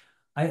wasn't,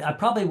 I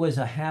probably was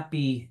a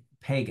happy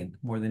pagan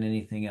more than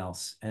anything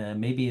else.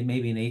 Maybe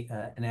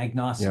an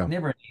agnostic, Yeah.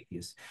 never an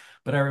atheist.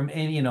 But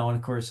and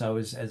of course I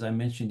was, as I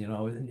mentioned,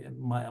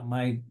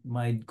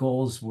 my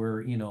goals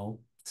were,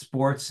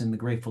 sports and the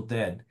Grateful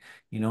Dead.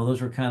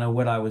 Those were kind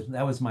of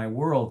that was my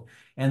world.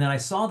 And then I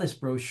saw this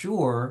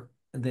brochure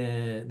at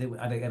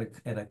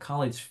a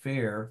college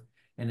fair,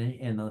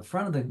 and the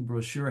front of the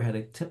brochure had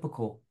a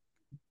typical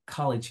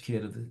college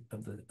kid of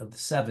the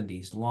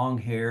 70s, long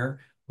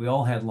hair. We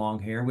all had long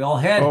hair. We all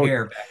had Oh,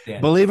 hair back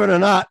then. believe it or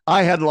not,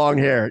 I had long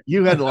hair.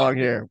 You had long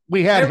hair.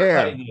 We had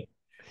Everybody hair. did.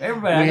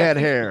 Everybody, I We got had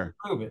pictures to hair.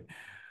 prove it.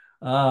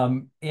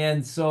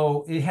 And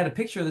so it had a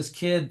picture of this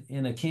kid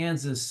in a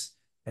Kansas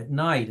at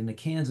night in a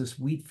Kansas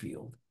wheat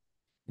field,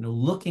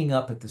 looking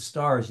up at the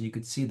stars. And you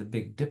could see the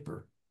Big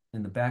Dipper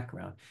in the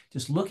background,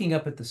 just looking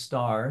up at the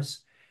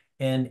stars,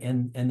 and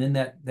then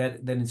that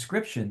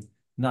inscription,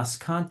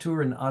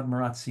 Nascantur in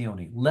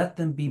admiratione, let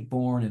them be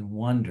born in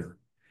wonder.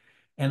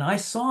 And I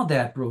saw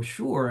that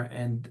brochure,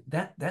 and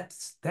that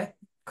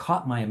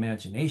caught my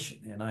imagination.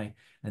 And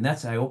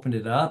I opened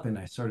it up and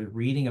I started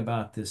reading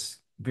about this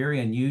very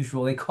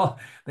unusual. They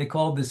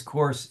called this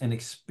course an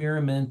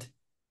experiment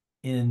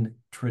in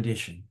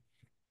tradition.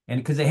 And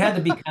because they had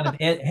to be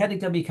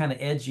kind of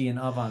edgy and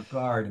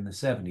avant-garde in the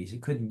 70s.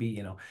 It couldn't be.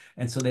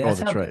 And so Oh, that's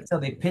that's how right. that's how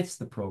they pitched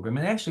the program.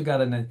 And they actually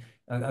got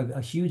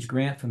a huge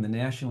grant from the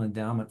National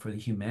Endowment for the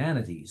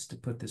Humanities to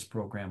put this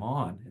program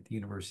on at the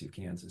University of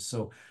Kansas.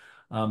 So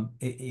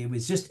it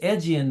was just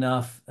edgy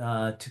enough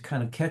to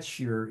kind of catch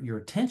your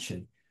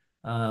attention.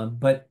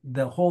 But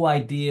the whole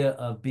idea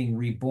of being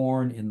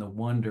reborn in the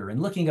wonder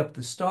and looking up at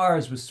the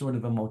stars was sort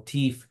of a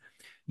motif.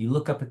 You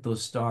look up at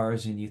those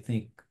stars and you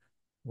think,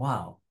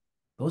 wow,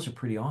 those are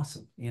pretty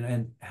awesome.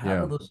 And how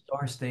do Yeah. those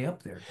stars stay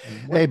up there?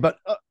 And Hey, what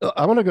but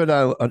I want to go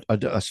down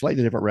a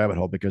slightly different rabbit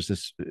hole because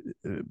this,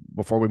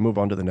 before we move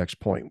on to the next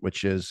point,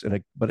 which is,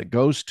 but it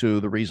goes to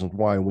the reasons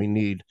why we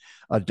need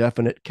a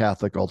definite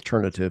Catholic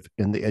alternative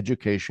in the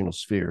educational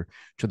sphere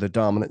to the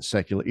dominant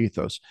secular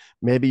ethos.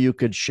 Maybe you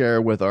could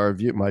share with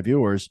my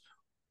viewers,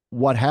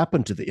 what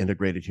happened to the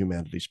integrated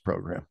humanities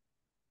program.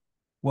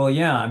 Well,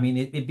 yeah, I mean,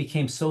 it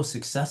became so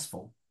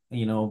successful,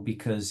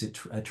 because it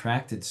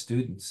attracted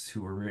students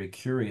who were very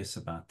curious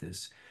about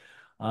this.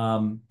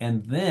 And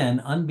then,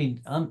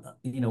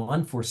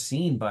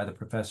 unforeseen by the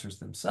professors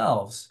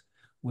themselves,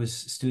 was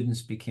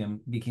students began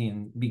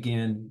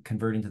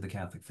converting to the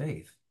Catholic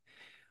faith.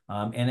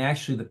 And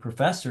actually, the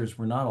professors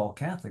were not all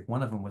Catholic.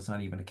 One of them was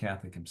not even a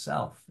Catholic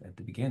himself at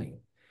the beginning.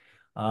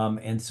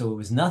 And so it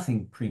was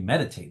nothing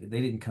premeditated.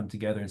 They didn't come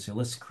together and say,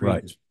 let's create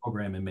Right. this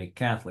program and make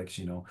Catholics.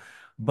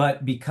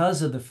 But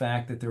because of the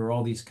fact that there were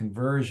all these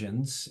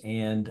conversions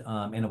and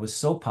it was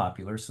so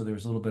popular, so there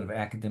was a little bit of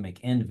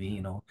academic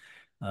envy.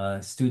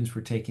 Students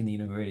were taking the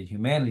integrated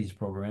humanities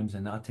programs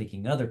and not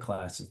taking other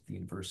classes at the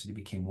university,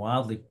 became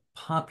wildly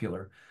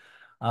popular.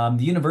 The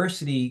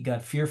university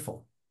got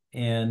fearful.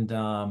 And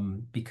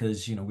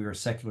because, we were a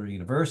secular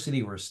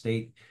university, we're a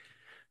state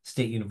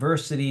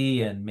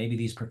university, and maybe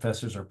these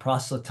professors are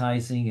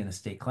proselytizing in a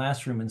state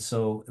classroom. And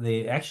so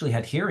they actually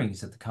had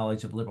hearings at the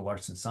College of Liberal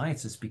Arts and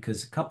Sciences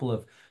because a couple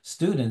of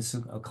students,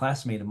 a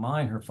classmate of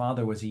mine, her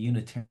father was a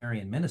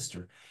Unitarian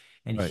minister.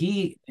 And Right.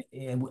 he,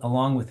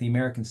 along with the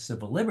American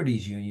Civil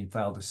Liberties Union,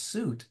 filed a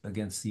suit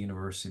against the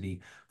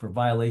university for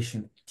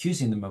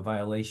accusing them of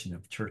violation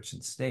of church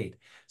and state.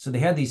 So they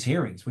had these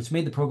hearings, which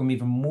made the program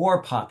even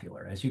more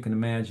popular, as you can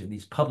imagine,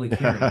 these public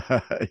hearings.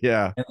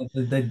 Yeah. And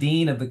the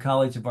dean of the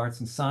College of Arts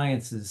and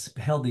Sciences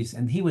held these,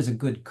 and he was a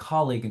good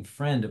colleague and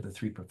friend of the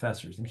three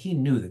professors, and he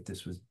knew that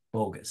this was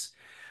bogus,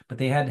 but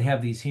they had to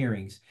have these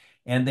hearings,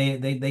 and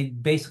they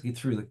basically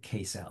threw the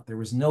case out. There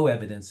was no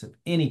evidence of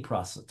any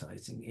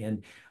proselytizing,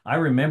 and I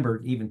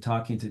remember even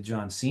talking to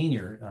John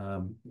Senior.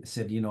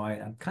 Said,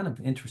 I'm kind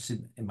of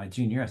interested in my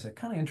junior year. I said,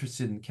 kind of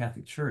interested in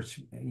Catholic Church.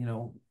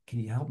 Can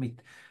you help me?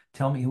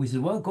 Tell me. He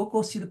said, well,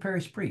 go see the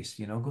parish priest.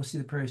 Go see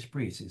the parish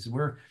priest. He said,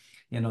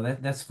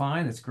 that's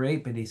fine, that's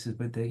great, but he says,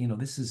 but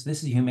this is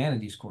a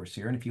humanities course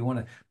here, and if you want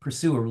to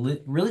pursue a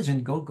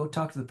religion, go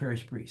talk to the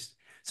parish priest.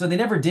 So they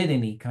never did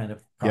any kind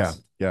of Yeah.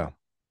 process. Yeah.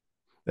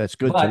 That's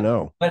good to But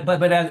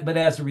know.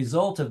 as a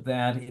result of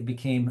that, it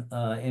became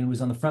and it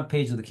was on the front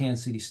page of the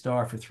Kansas City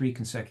Star for 3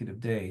 consecutive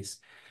days.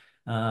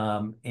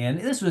 And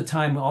this was a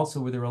time also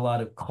where there were a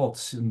lot of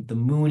cults, and the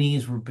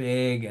Moonies were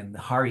big, and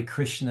the Hare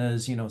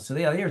Krishnas, so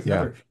there's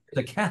Yeah.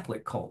 the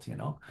Catholic cult,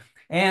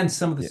 and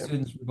some of the Yeah.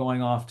 students were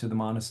going off to the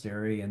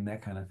monastery and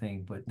that kind of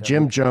thing. But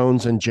Jim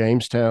Jones in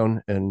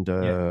Jamestown, and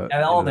yeah,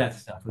 and all that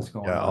stuff was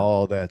going yeah, on.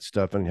 all that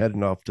stuff, and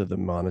heading off to the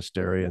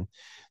monastery and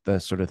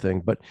that sort of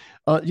thing. But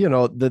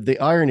the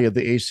irony of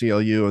the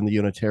ACLU and the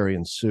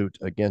Unitarian suit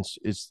against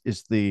is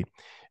the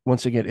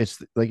once again,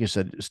 it's like you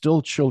said,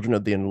 still children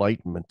of the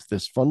Enlightenment.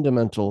 This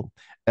fundamental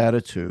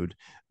attitude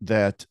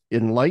that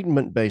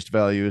Enlightenment based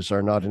values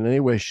are not in any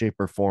way, shape,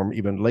 or form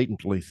even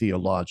latently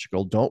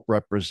theological, don't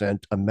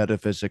represent a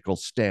metaphysical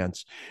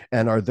stance,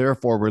 and are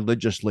therefore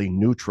religiously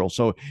neutral.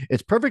 So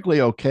it's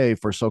perfectly okay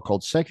for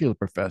so-called secular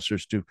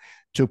professors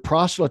to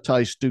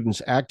proselytize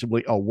students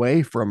actively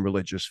away from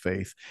religious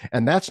faith,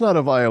 and that's not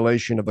a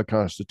violation of the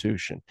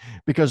Constitution,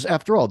 because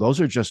after all,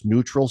 those are just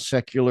neutral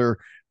secular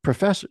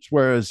professors.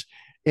 Whereas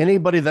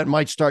anybody that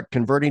might start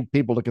converting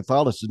people to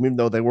Catholicism, even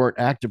though they weren't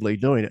actively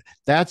doing it,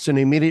 that's an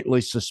immediately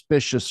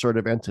suspicious sort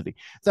of entity.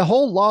 The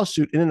whole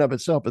lawsuit, in and of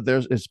itself,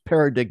 is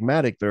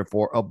paradigmatic,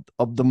 therefore,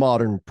 of the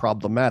modern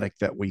problematic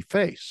that we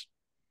face.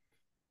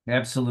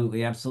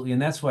 Absolutely, absolutely,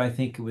 and that's why I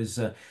think it was.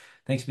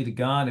 Thanks be to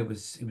God, it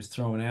was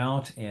thrown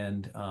out,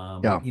 and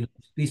Yeah,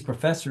 these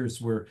professors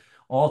were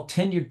all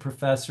tenured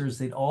professors.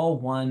 They'd all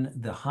won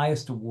the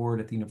highest award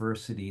at the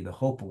university, the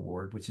Hope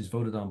Award, which is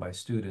voted on by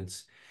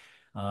students.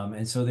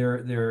 And so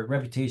their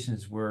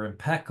reputations were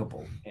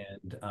impeccable,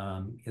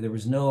 and there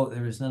was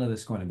none of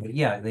this going on. But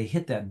yeah, they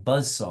hit that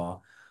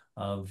buzzsaw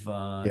of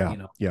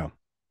yeah, yeah.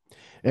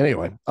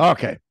 Anyway,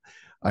 okay.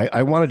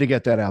 I wanted to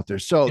get that out there.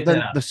 So get that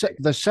then out.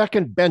 the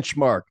second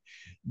benchmark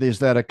is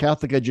that a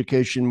Catholic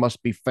education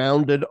must be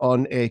founded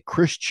on a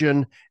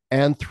Christian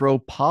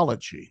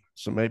anthropology.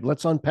 So maybe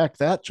let's unpack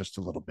that just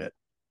a little bit.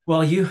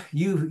 Well,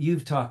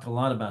 you've talked a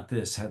lot about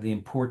this, how the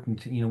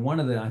important, one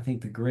of the I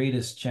think the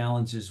greatest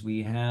challenges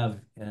we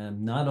have,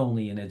 not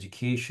only in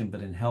education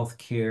but in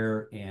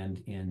healthcare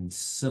and in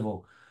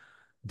civil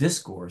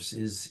discourse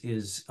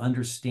is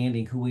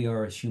understanding who we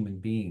are as human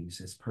beings,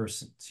 as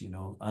persons,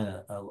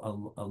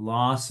 a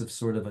loss of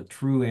sort of a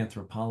true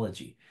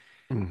anthropology.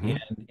 Hmm.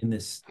 And in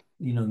this,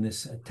 in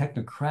this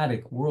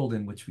technocratic world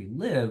in which we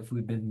live,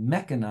 we've been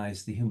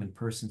mechanized the human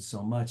person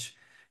so much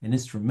and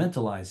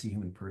instrumentalized the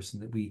human person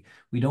that we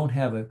don't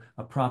have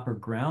a proper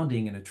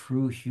grounding in a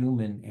true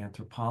human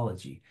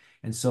anthropology.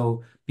 And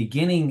so,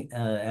 beginning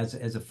as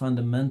a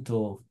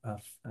fundamental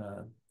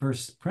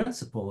first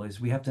principle is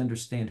we have to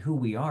understand who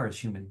we are as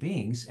human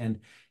beings, and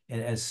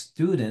as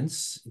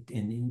students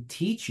in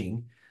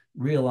teaching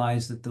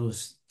realize that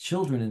those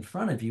children in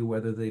front of you,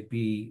 whether they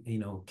be,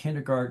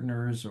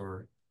 kindergartners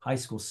or high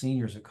school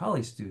seniors or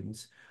college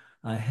students,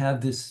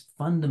 have this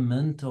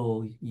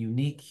fundamental,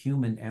 unique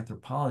human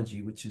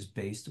anthropology, which is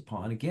based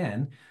upon,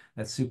 again,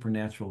 that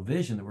supernatural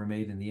vision that we're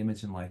made in the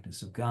image and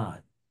likeness of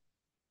God.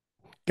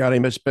 Got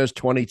him at Spez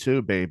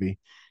 22, baby.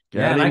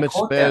 Yeah, Got and I him at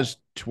quote that. Spez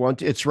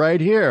 20. It's right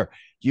here.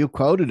 You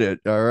quoted it.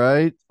 All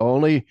right.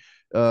 Only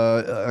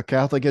a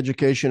Catholic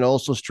education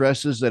also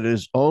stresses that it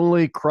is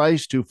only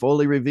Christ who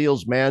fully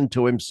reveals man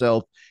to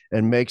himself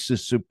and makes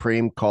his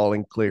supreme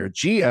calling clear.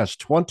 GS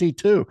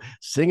 22,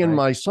 singing Right.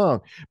 my song.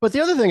 But the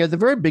other thing, at the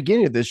very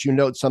beginning of this, you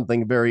note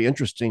something very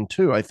interesting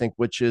too, I think,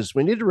 which is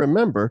we need to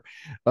remember,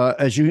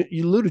 as you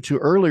alluded to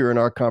earlier in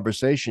our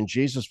conversation,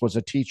 Jesus was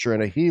a teacher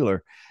and a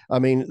healer. I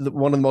mean,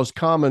 one of the most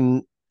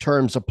common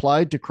terms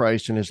applied to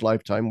Christ in his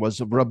lifetime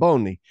was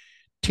Rabboni,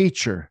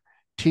 teacher,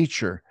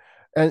 teacher.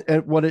 And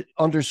what it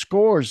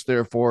underscores,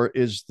 therefore,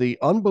 is the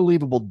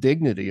unbelievable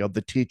dignity of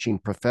the teaching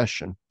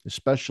profession,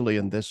 especially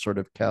in this sort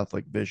of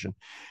Catholic vision,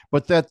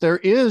 but that there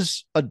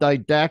is a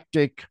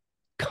didactic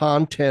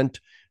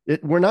content.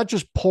 We're not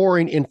just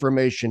pouring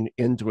information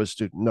into a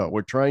student. No,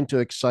 we're trying to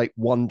excite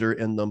wonder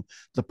in them,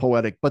 the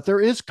poetic, but there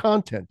is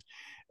content.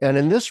 And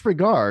in this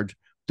regard,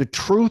 the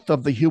truth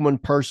of the human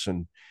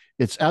person,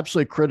 it's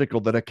absolutely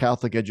critical that a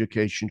Catholic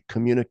education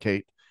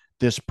communicate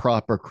this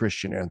proper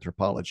Christian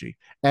anthropology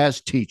as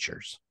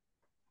teachers.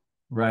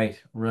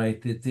 Right, right.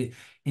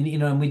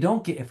 And we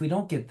don't get if we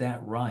don't get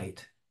that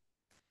right,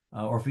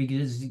 or if we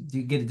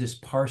get it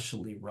just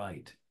partially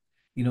right,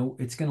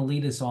 it's going to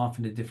lead us off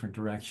into different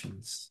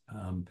directions.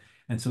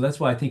 And so that's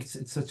why I think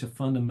it's such a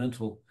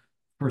fundamental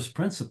first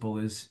principle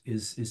is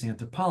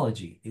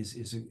anthropology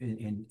is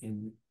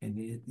in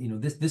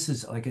this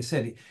is, like I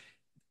said,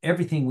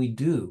 everything we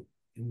do,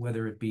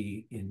 whether it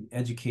be in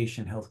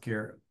education,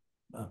 healthcare,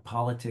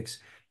 politics,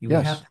 we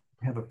have Yes.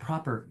 to have a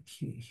proper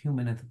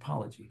human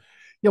anthropology.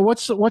 Yeah.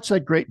 What's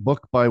that great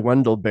book by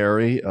Wendell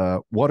Berry?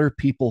 What are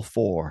people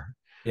for?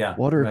 Yeah,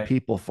 What are right.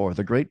 people for?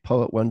 The great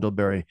poet Wendell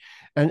Berry.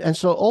 And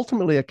so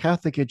ultimately a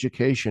Catholic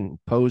education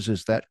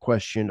poses that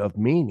question of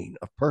meaning,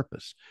 of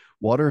purpose.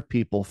 What are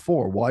people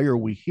for? Why are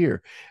we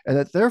here? And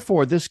that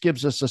therefore this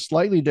gives us a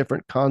slightly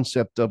different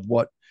concept of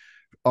what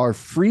our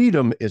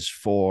freedom is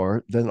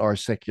for than our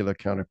secular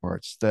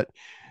counterparts. That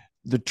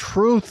the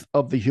truth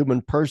of the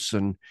human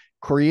person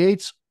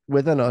creates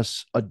within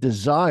us a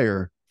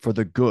desire for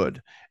the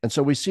good. And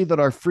so we see that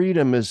our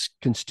freedom is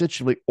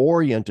constitutively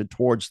oriented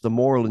towards the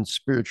moral and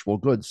spiritual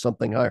good,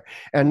 something higher,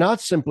 and not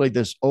simply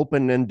this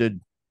open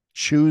ended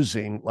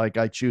choosing, like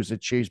I choose a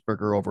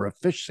cheeseburger over a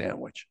fish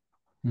sandwich.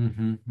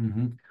 Hmm.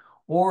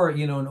 Or,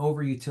 an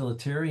over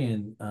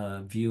utilitarian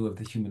view of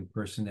the human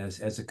person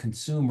as a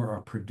consumer or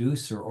a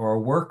producer or a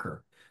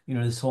worker.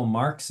 This whole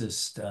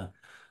Marxist Yeah.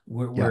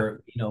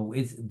 where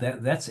it's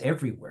that's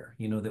everywhere.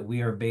 That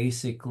we are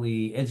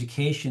basically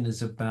education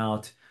is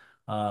about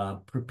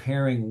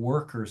preparing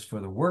workers for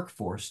the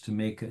workforce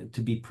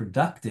to be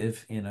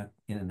productive in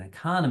an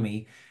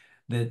economy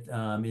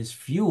that is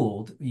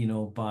fueled,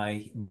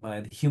 by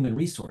the human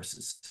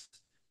resources.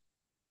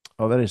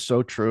 Oh, that is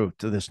so true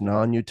to this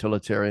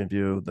non-utilitarian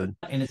view that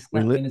And it's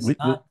we not, live. and it's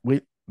not. We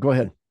go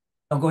ahead.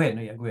 Oh, go ahead.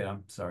 No, yeah, go ahead.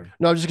 I'm sorry.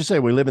 No, I was just gonna say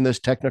we live in this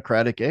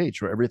technocratic age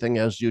where everything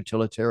has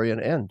utilitarian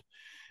end.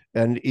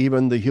 And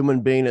even the human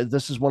being,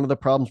 this is one of the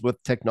problems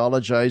with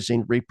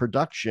technologizing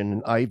reproduction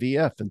and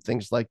IVF and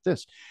things like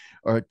this,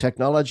 or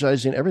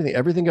technologizing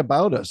everything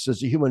about us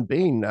as a human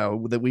being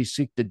now, that we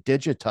seek to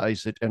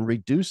digitize it and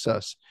reduce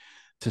us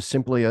to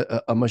simply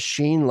a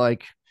machine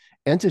like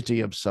entity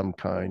of some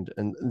kind.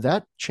 And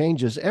that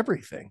changes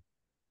everything.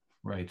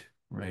 Right,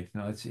 right.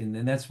 No,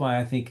 and that's why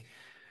I think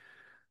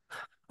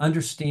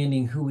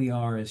understanding who we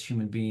are as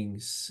human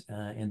beings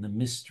and the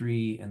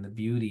mystery and the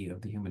beauty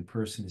of the human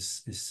person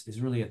is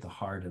really at the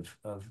heart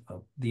of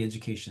the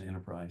education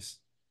enterprise.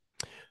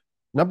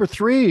 Number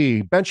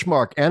three,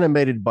 benchmark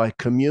animated by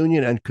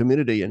communion and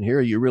community. And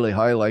here you really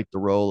highlight the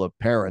role of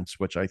parents,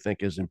 which I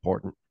think is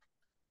important.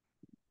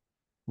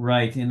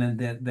 Right, and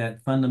then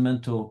that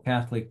fundamental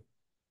Catholic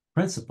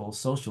principle,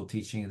 social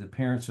teaching, the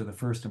parents are the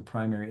first and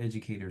primary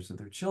educators of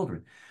their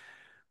children.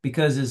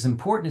 Because as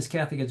important as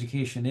Catholic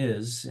education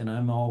is, and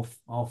I'm all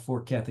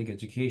for Catholic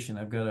education,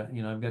 I've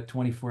got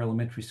 24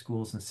 elementary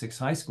schools and 6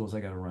 high schools I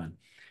got to run.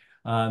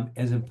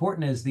 As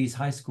important as these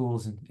high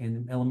schools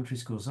and elementary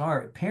schools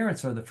are,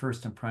 parents are the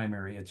first and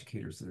primary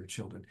educators of their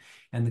children.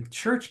 And the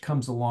church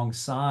comes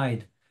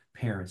alongside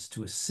parents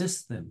to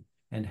assist them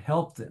and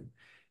help them.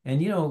 And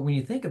when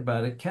you think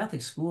about it,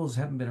 Catholic schools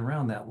haven't been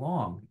around that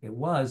long. It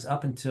was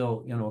up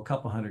until, a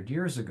couple hundred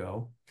years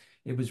ago.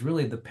 it was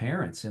really the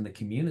parents and the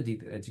community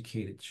that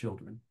educated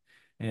children.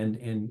 And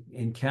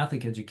in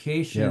Catholic Yeah.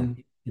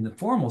 education, in the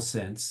formal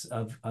sense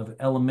of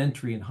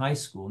elementary and high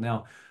school.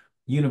 Now,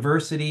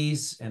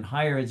 universities and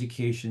higher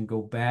education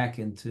go back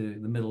into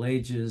the Middle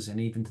Ages and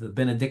even to the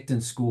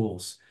Benedictine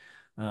schools,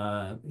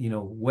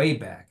 way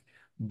back.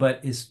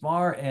 But as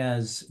far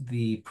as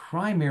the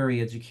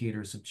primary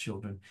educators of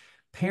children,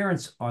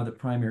 parents are the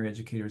primary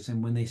educators.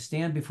 And when they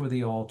stand before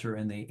the altar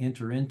and they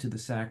enter into the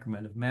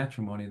sacrament of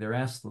matrimony, they're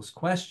asked those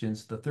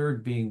questions. The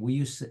third being, will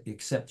you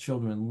accept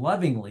children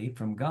lovingly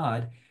from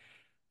God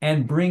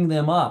and bring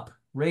them up,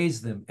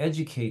 raise them,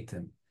 educate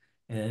them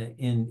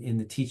in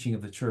the teaching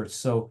of the church?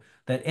 So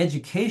that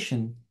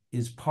education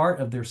is part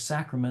of their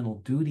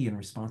sacramental duty and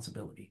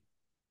responsibility.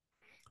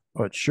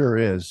 Oh, it sure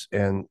is.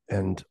 And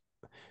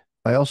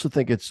I also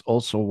think it's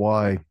also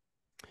why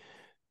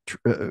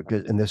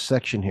in this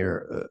section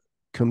here,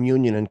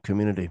 communion and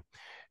community,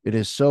 it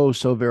is so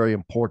very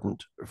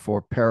important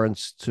for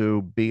parents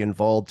to be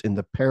involved in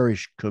the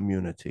parish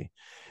community.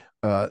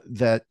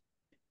 That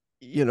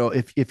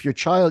if your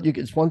child,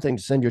 it's one thing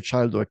to send your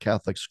child to a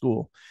Catholic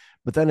school,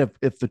 but then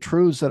if the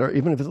truths that are,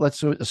 even if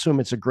let's assume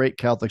it's a great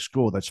Catholic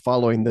school that's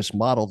following this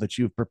model that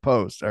you've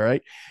proposed, all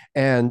right,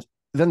 and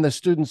then the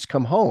students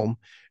come home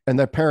and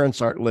their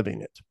parents aren't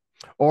living it,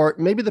 or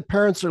maybe the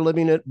parents are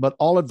living it, but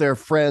all of their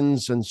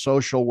friends and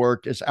social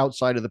work is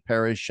outside of the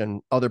parish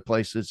and other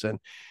places,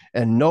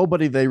 and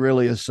nobody they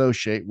really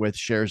associate with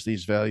shares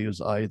these values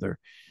either.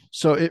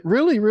 So it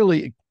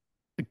really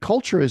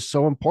culture is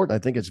so important. I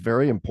think it's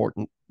very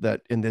important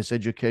that in this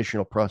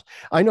educational process.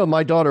 I know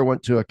my daughter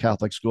went to a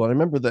Catholic school, and I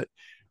remember that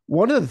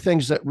one of the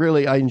things that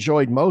really I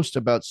enjoyed most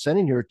about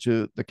sending her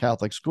to the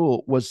Catholic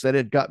school was that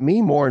it got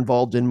me more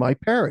involved in my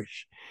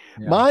parish.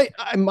 Yeah.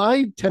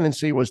 My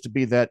tendency was to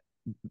be that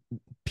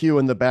pew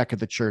in the back of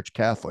the church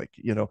Catholic,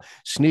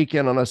 sneak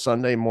in on a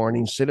Sunday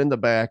morning, sit in the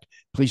back.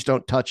 Please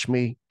don't touch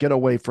me. Get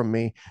away from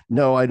me.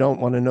 No, I don't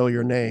want to know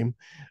your name.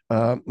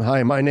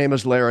 Hi, my name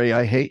is Larry.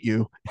 I hate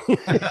you.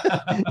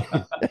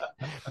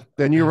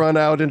 Then you run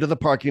out into the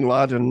parking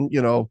lot and,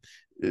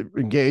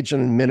 engage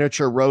in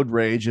miniature road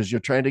rage as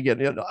you're trying to get.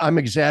 I'm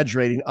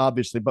exaggerating,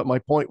 obviously, but my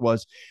point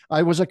was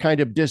I was a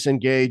kind of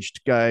disengaged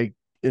guy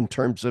in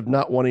terms of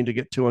not wanting to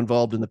get too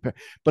involved in the.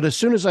 But as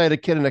soon as I had a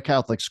kid in a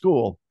Catholic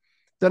school,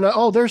 then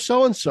there's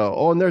so and so.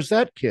 Oh, and there's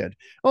that kid.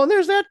 Oh, and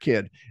there's that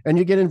kid. And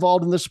you get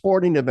involved in the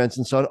sporting events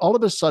and so on. All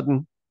of a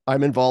sudden,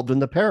 I'm involved in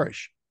the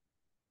parish.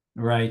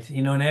 Right.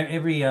 And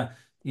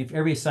if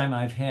every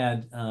assignment I've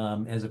had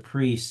as a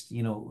priest,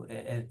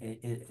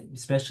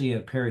 especially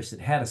a parish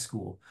that had a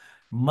school,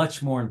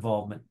 much more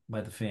involvement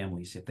by the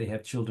families if they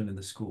have children in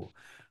the school.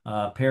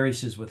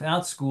 Parishes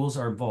without schools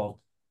are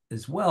involved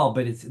as well,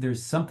 but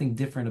there's something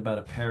different about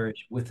a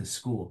parish with a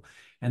school.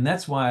 And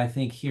that's why I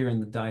think here in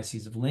the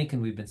Diocese of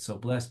Lincoln, we've been so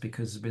blessed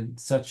because there's been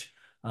such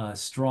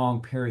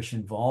strong parish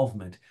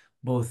involvement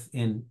both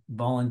in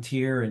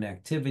volunteer and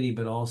activity,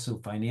 but also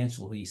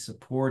financially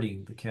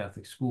supporting the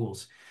Catholic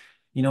schools.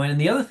 And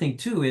the other thing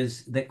too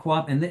is that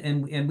co-op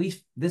and we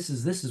this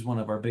is one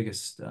of our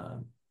biggest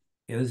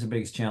this is the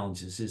biggest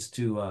challenges is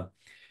to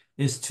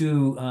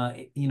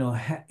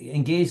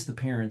engage the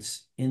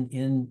parents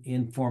in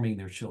informing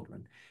their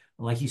children.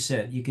 Like you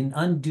said, you can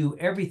undo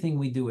everything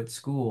we do at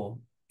school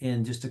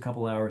in just a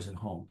couple hours at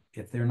home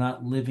if they're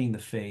not living the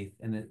faith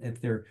and if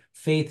their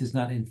faith is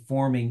not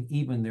informing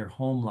even their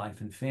home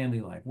life and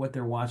family life, what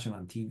they're watching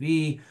on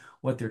TV,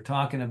 what they're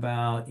talking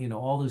about,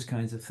 all those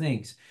kinds of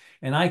things.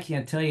 And I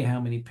can't tell you how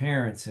many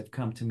parents have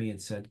come to me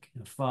and said,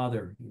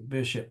 Father,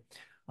 Bishop,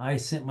 I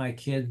sent my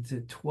kid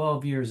to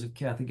 12 years of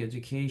Catholic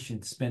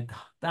education, spent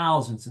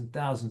thousands and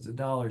thousands of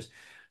dollars.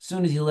 As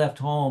soon as he left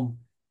home,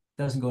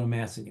 doesn't go to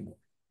mass anymore.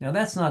 Now,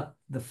 that's not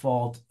the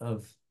fault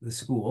of the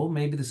school.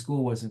 Maybe the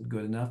school wasn't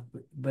good enough,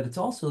 but it's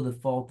also the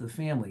fault of the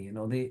family.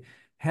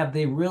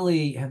 They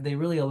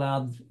really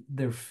allowed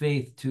their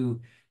faith to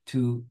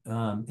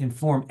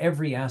inform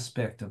every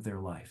aspect of their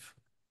life.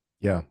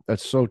 Yeah,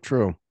 that's so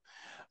true.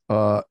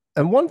 And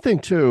one thing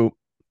too,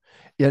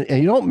 and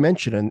you don't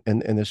mention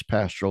in this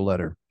pastoral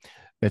letter,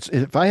 it's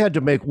if I had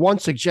to make one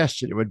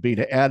suggestion, it would be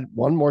to add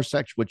one more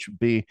section, which would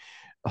be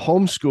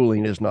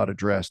homeschooling is not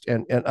addressed.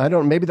 And I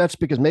don't, maybe that's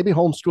because maybe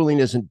homeschooling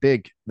isn't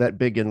that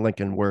big in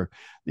Lincoln where,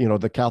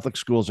 the Catholic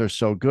schools are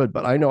so good.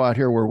 But I know out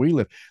here where we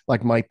live,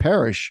 like my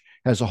parish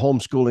has a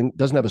homeschooling,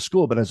 doesn't have a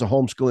school, but has a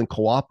homeschooling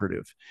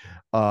cooperative.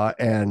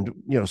 And,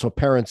 so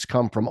parents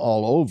come from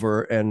all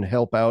over and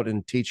help out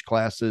and teach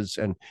classes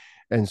and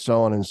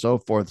so on and so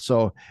forth.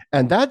 So,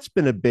 and that's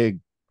been a big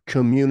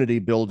community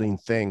building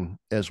thing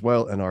as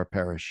well in our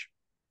parish.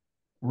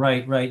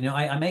 Right, right. Now,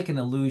 I make an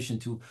allusion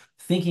to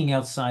thinking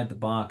outside the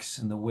box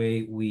and the way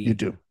You we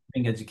do.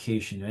 bring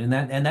education,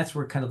 and that's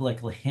where kind of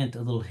like a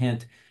little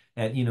hint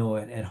at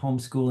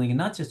homeschooling, and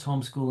not just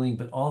homeschooling,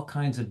 but all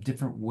kinds of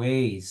different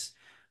ways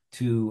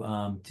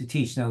to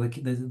teach. Now,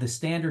 the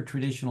standard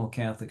traditional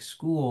Catholic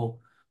school,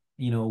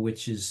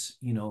 which is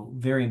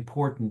very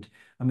important.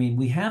 I mean,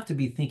 we have to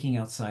be thinking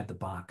outside the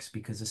box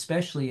because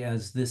especially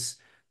as this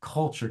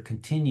culture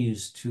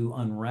continues to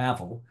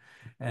unravel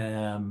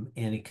and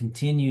it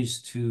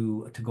continues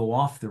to go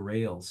off the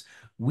rails.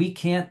 We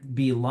can't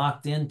be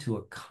locked into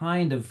a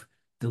kind of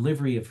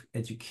delivery of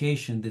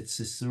education that's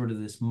this sort of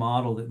this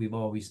model that we've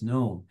always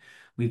known.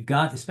 We've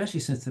got, especially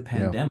since the Yeah.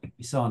 pandemic,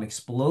 we saw an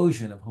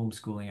explosion of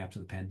homeschooling after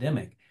the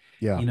pandemic.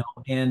 Yeah.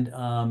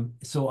 And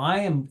so I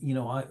am,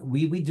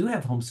 we do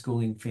have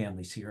homeschooling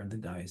families here in the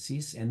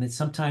diocese, and that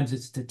sometimes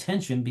it's the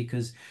tension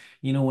because,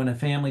 when a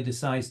family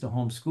decides to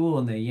homeschool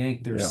and they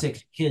yank their Yeah.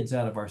 6 kids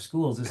out of our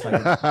schools, it's like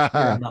a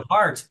spear in the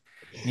heart,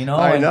 I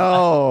and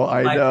know.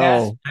 I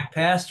know. my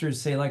pastors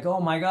say like,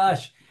 "Oh my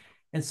gosh."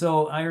 And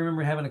so I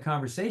remember having a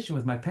conversation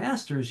with my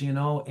pastors,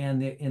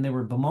 and they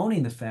were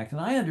bemoaning the fact,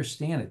 and I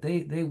understand it.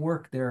 They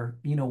work their,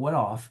 what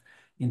off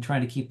in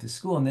trying to keep the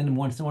school. And then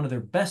one of their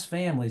best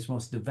families,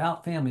 most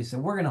devout families, said,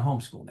 "We're going to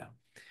homeschool now."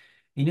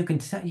 And you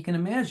can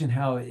imagine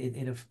how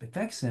it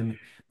affects them.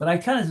 But I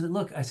kind of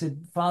look, I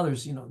said,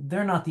 fathers,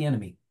 they're not the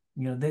enemy.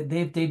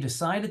 They've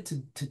decided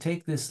to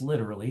take this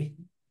literally.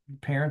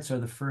 Parents are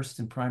the first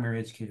and primary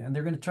educator, and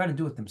they're going to try to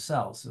do it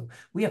themselves. So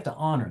we have to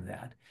honor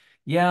that.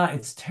 Yeah,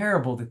 it's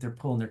terrible that they're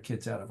pulling their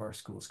kids out of our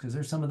schools because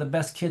they're some of the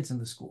best kids in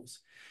the schools.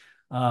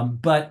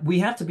 But we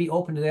have to be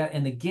open to that.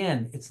 And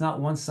again, it's not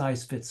one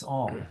size fits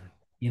all.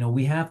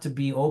 We have to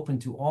be open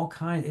to all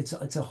kinds.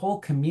 It's a whole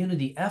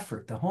community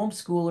effort. The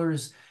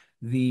homeschoolers,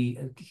 the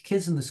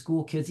kids in the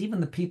school kids, even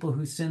the people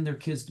who send their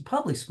kids to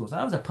public schools.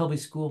 I was a public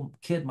school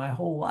kid my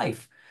whole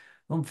life.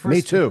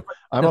 Me too.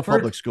 I'm The a first,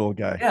 public school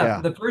guy. yeah,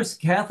 Yeah. the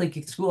first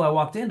Catholic school I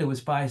walked into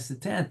was Pius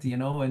X, in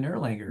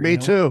Erlanger, Me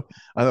too.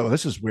 I thought, well,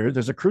 this is weird.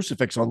 There's a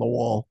crucifix on the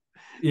wall.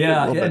 A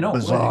Yeah, little yeah, bit no, boy,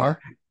 bizarre.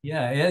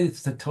 yeah,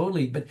 it's a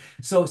totally. But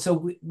so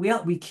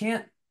we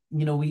can't,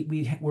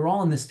 we're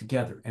all in this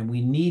together, and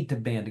we need to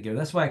band together.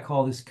 That's why I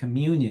call this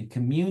communion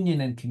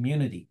and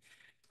community.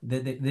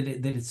 That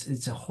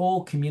it's a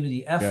whole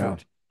community Yeah.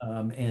 effort,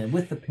 and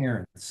with the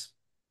parents.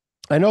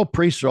 I know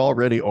priests are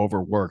already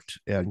overworked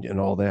and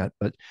all that,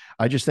 but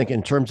I just think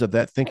in terms of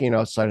that thinking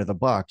outside of the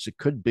box, it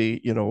could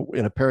be,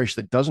 in a parish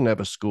that doesn't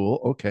have a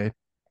school, okay,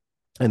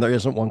 and there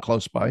isn't one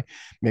close by,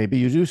 maybe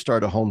you do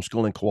start a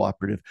homeschooling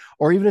cooperative.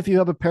 Or even if you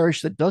have a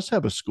parish that does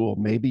have a school,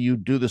 maybe you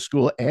do the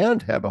school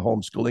and have a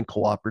homeschooling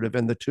cooperative,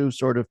 and the two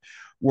sort of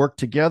work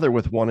together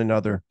with one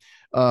another.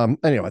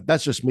 Anyway,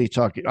 that's just me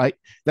talking.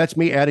 That's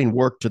me adding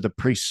work to the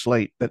priest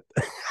slate that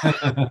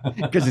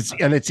because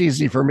it's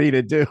easy for me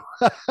to do.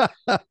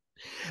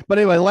 But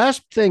anyway,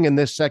 last thing in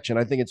this section,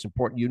 I think it's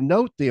important. You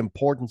note the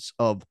importance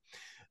of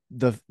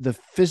the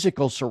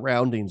physical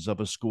surroundings of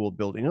a school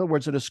building. In other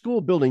words, that a school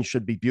building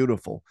should be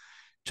beautiful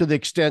to the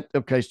extent,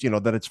 okay,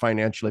 that it's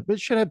financially, but it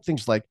should have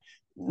things like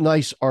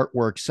nice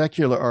artwork,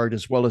 secular art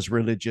as well as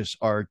religious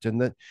art, and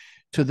that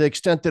to the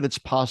extent that it's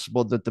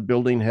possible that the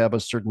building have a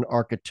certain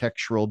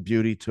architectural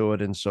beauty to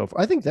it and so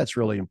forth. I think that's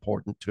really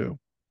important too.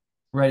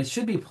 Right. It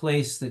should be a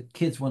place that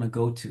kids want to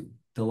go to,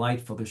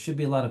 delightful. There should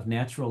be a lot of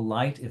natural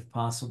light if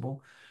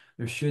possible.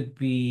 There should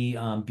be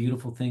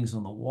beautiful things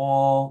on the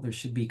wall. There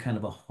should be kind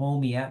of a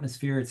homey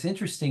atmosphere. It's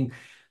interesting,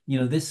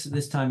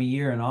 this time of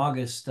year in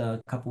August,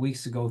 a couple of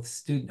weeks ago,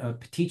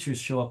 teachers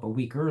show up a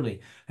week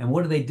early. And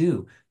what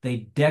do? They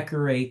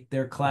decorate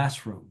their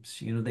classrooms.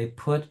 They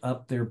put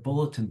up their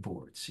bulletin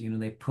boards.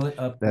 They put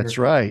up That's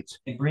right.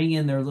 they bring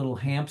in their little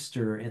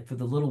hamster for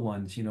the little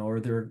ones, or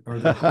their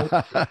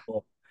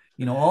whole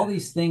all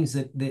these things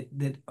that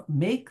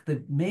make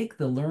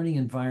the learning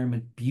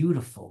environment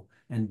beautiful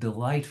and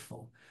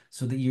delightful,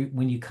 so that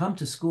when you come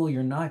to school,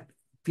 you're not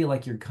feel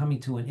like you're coming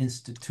to an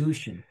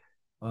institution,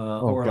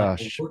 Oh or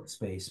like a gosh.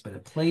 workspace, but a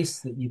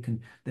place that you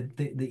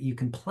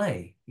can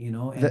play,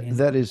 That and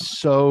that is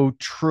so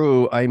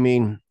true. I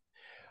mean,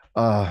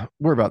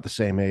 we're about the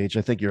same age.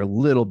 I think you're a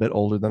little bit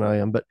older than I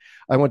am, but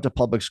I went to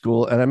public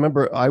school, and I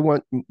remember I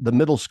went the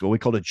middle school. We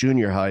called it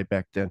junior high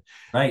back then.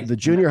 right. The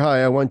junior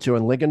high I went to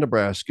in Lincoln,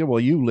 Nebraska. Well,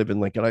 you live in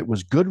Lincoln. I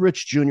was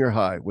Goodrich Junior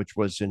High, which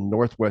was in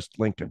Northwest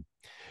Lincoln,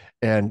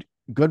 and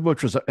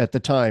Goodrich was at the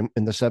time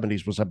in the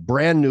 70s was a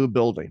brand new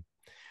building.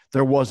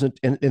 There wasn't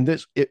in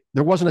this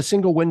there wasn't a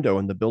single window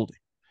in the building.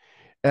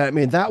 I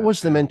mean, that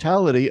was the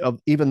mentality of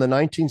even the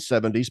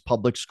 1970s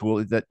public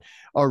school that,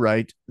 all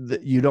right,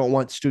 that you don't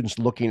want students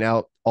looking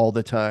out all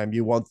the time.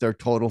 You want their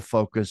total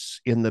focus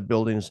in the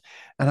buildings.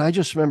 And I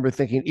just remember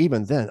thinking,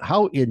 even then,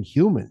 how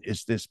inhuman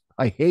is this?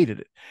 I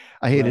hated it.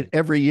 I hated Right.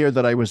 every year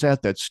that I was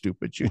at that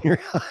stupid junior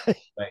high.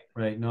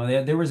 Right.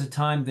 No, there was a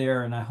time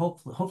there, and I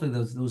hopefully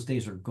those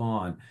days are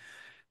gone,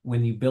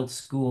 when you built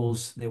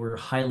schools, they were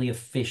highly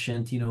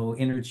efficient,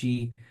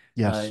 energy,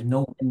 Yes.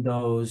 no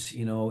windows,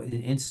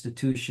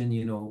 institution,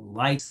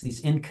 lights, these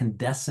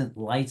incandescent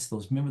lights,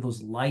 remember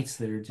those lights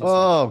that are just like,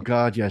 Oh,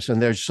 God, yes.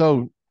 And they're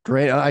so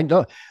great. I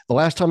know the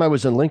last time I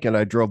was in Lincoln,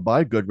 I drove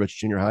by Goodrich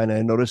Junior High and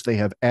I noticed they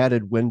have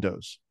added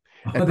windows.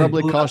 oh, It they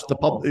probably blew out cost the the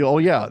public. walls. Oh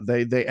yeah,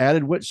 they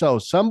added so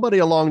somebody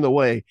along the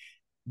way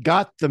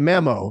got the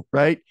memo,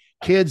 right?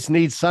 Kids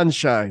need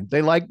sunshine.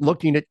 They like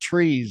looking at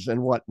trees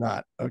and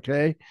whatnot.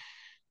 Okay,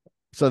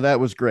 so that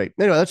was great.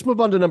 Anyway, let's move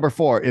on to number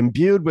 4.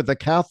 Imbued with the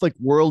Catholic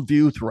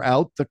worldview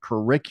throughout the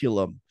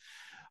curriculum.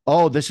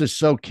 Oh, this is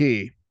so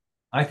key.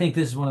 I think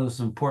this is one of those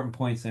important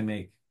points I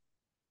make.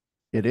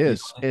 It You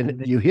is. know,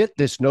 And you hit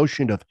this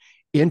notion of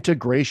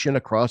integration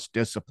across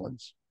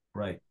disciplines.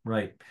 right,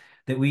 right.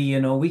 That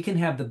we can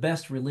have the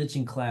best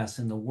religion class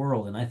in the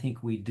world, and I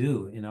think we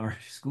do in our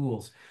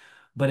schools.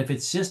 But if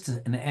it's just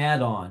an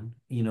add-on,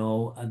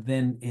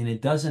 then and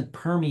it doesn't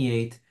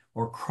permeate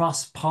or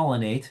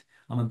cross-pollinate,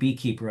 I'm a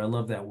beekeeper, I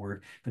love that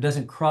word. If it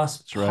doesn't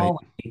That's right.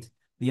 cross-pollinate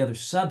the other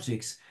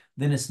subjects,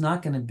 then it's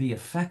not going to be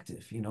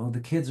effective.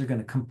 The kids are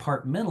going to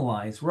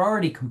compartmentalize. We're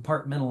already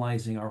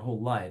compartmentalizing our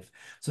whole life.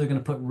 So they're going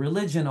to put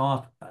religion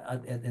off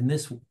in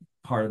this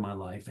part of my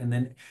life. And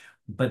then,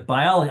 but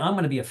biology, I'm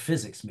going to be a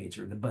physics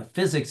major, but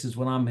physics is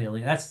what I'm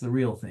really, that's the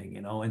real thing.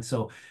 And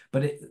so,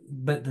 but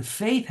the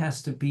faith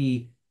has to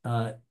be,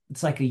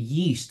 it's like a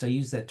yeast. I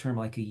use that term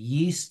like a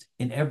yeast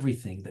in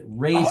everything that Oh,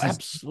 raises the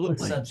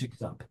absolutely.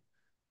 subjects up.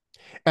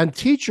 And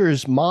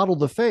teachers model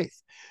the faith.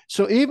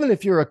 So even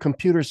if you're a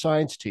computer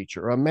science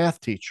teacher, or a math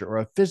teacher, or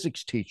a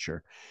physics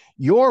teacher,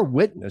 your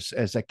witness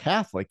as a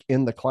Catholic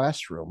in the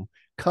classroom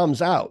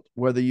comes out.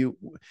 Whether you,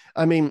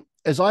 I mean,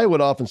 as I would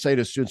often say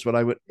to students, when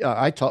I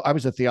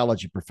was a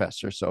theology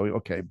professor, so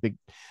okay, big,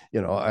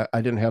 I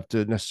didn't have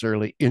to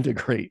necessarily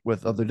integrate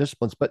with other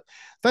disciplines. But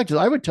the fact is,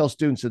 I would tell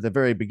students at the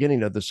very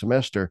beginning of the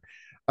semester,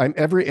 I'm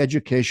every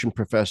education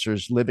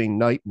professor's living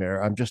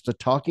nightmare. I'm just a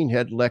talking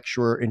head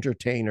lecturer,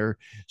 entertainer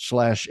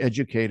slash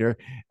educator.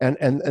 And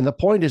the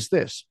point is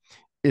this,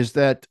 is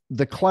that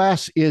the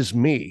class is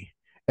me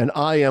and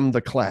I am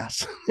the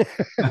class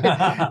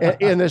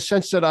in the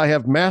sense that I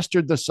have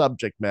mastered the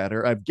subject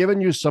matter. I've given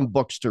you some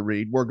books to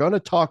read. We're going to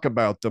talk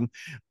about them.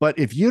 But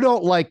if you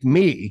don't like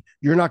me,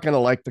 you're not going to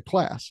like the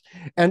class.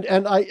 And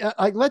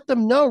I let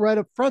them know right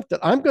up front that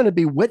I'm going to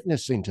be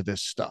witnessing to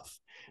this stuff,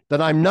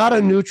 that I'm not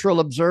a neutral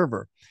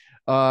observer.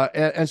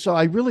 And so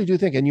I really do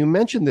think, and you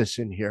mentioned this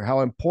in here, how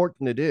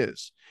important it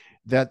is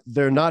that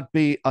there not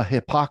be a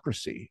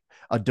hypocrisy,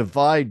 a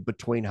divide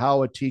between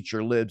how a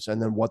teacher lives and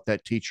then what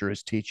that teacher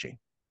is teaching.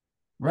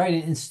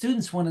 Right. And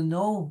students want to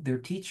know their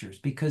teachers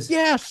because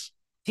Yes.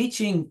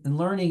 teaching and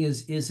learning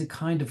is a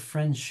kind of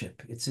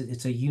friendship. It's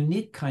a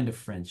unique kind of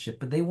friendship.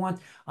 But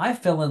I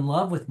fell in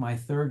love with my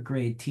third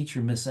grade teacher,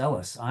 Miss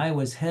Ellis. I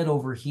was head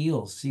over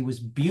heels. She was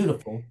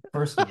beautiful,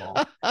 first of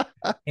all.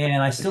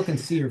 And I still can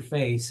see her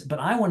face, but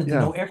I wanted to Yeah.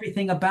 know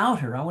everything about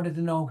her. I wanted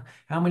to know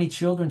how many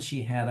children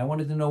she had. I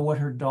wanted to know what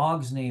her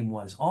dog's name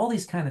was, all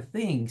these kind of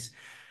things.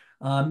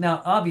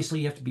 Now,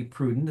 obviously, you have to be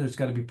prudent. There's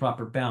got to be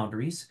proper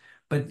boundaries,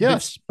 but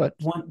Yes. But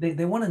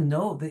they want to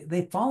know.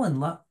 They fall in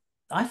love.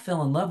 I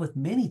fell in love with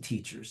many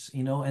teachers,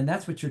 and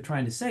that's what you're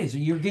trying to say. So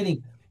you're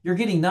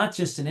getting not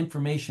just an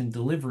information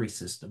delivery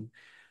system.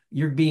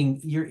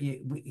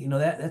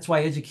 That's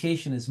why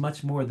education is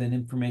much more than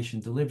information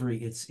delivery.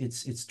 It's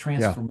yeah,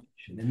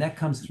 transformation, and that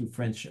comes through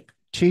friendship.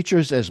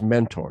 teachers as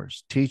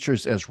mentors,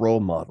 teachers as role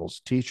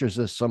models, teachers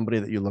as somebody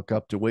that you look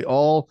up to. We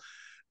all,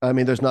 I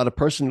mean, there's not a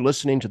person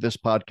listening to this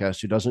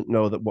podcast who doesn't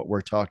know that what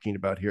we're talking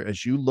about here,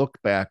 as you look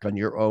back on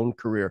your own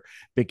career,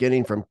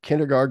 beginning from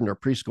kindergarten or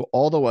preschool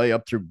all the way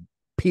up through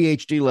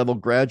PhD level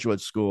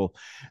graduate school,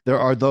 there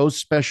are those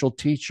special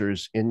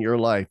teachers in your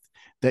life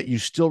that you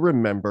still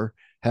remember,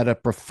 had a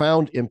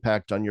profound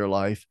impact on your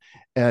life,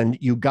 and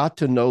you got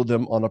to know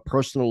them on a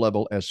personal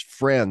level as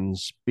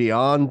friends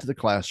beyond the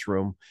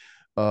classroom.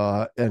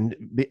 But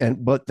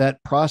that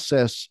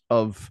process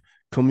of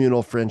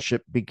communal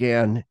friendship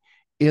began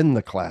in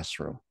the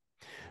classroom.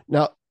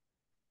 Now,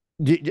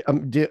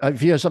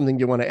 if you have something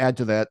you want to add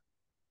to that,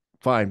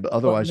 fine. But Well,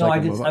 otherwise, no, I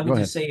can move I on. Go would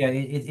ahead. just say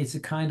it's a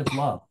kind of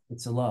love.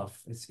 It's a love.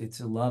 It's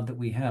a love that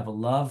we have, a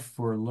love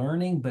for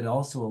learning, but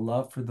also a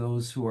love for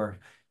those who are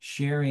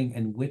sharing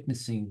and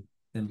witnessing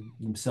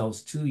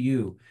themselves to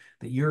you,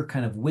 that you're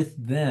kind of with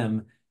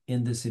them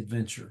in this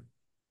adventure.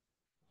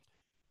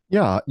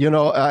 Yeah,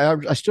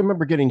 I still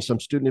remember getting some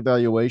student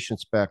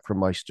evaluations back from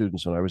my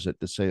students when I was at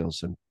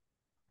DeSales, and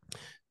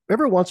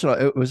every once in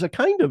a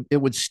while, it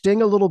would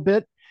sting a little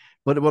bit,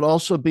 but it would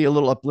also be a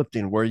little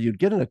uplifting where you'd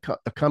get a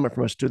comment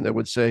from a student that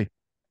would say,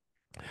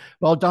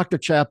 well, Dr.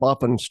 Chapp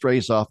often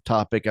strays off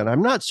topic, and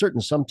I'm not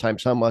certain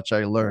sometimes how much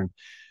I learned,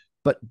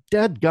 but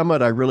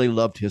dadgummit, I really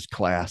loved his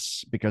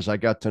class because I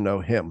got to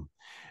know him.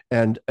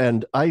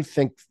 And I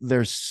think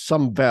there's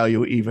some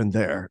value even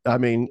there. I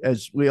mean,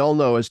 as we all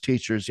know as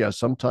teachers, yeah,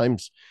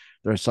 sometimes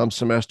there are some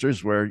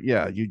semesters where,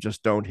 yeah, you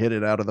just don't hit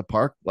it out of the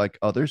park like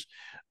others.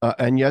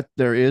 And yet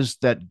there is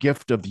that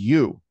gift of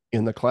you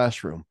in the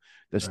classroom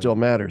that Right. still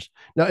matters.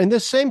 Now, in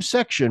this same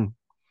section,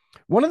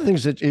 one of the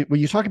things when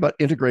you talk about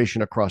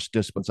integration across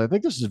disciplines, I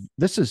think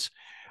this is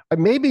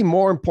maybe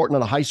more important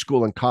on a high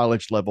school and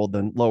college level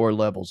than lower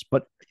levels,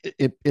 but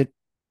it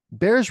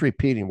bears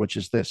repeating, which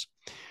is this: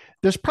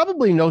 there's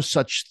probably no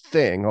such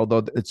thing,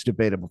 although it's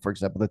debatable, for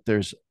example,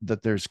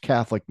 that there's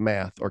Catholic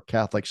math or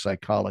Catholic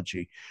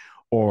psychology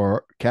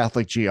or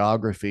Catholic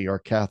geography or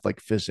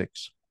Catholic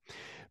physics.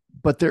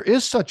 But there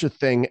is such a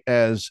thing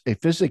as a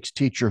physics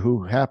teacher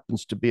who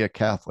happens to be a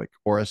Catholic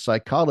or a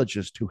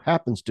psychologist who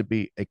happens to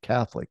be a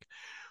Catholic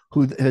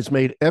who has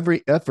made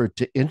every effort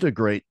to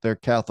integrate their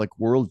Catholic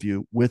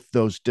worldview with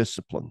those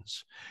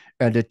disciplines.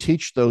 and to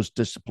teach those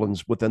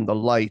disciplines within the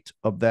light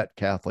of that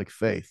Catholic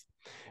faith.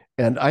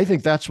 And I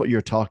think that's what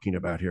you're talking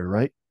about here,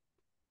 right?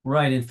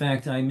 Right. In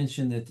fact, I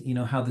mentioned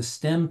that, how the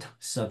STEM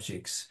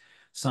subjects,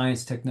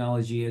 science,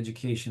 technology,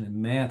 education, and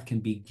math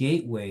can be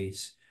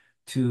gateways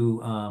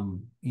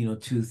to,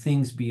 to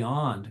things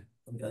beyond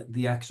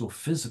the actual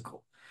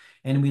physical.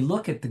 And we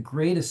look at the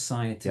greatest Yes.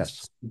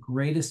 scientists, the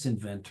greatest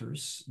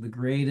inventors, the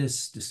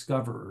greatest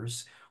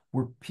discoverers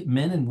were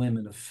men and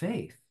women of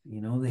faith. They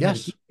had a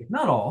Yes. deep,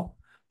 not all,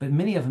 but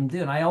many of them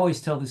did. I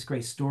always tell this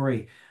great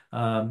story.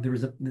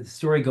 The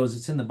story goes,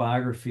 it's in the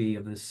biography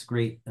of this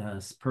great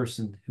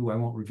person who I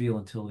won't reveal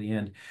until the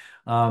end.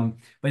 But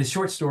it's a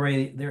short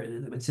story.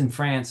 It's in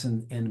France,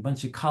 and a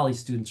bunch of college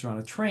students are on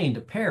a train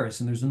to Paris,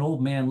 and there's an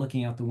old man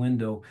looking out the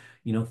window,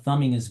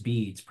 thumbing his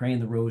beads, praying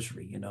the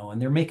rosary,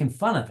 and they're making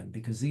fun of him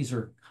because these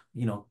are,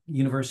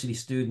 university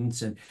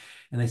students, and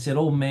they said,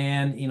 "Old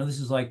man, this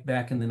is like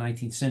back in the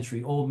 19th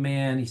century. Old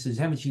man," he says,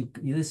 "haven't you?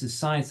 This is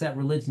science. That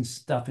religion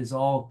stuff is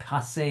all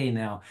passé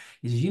now."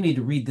 He says, "You need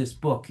to read this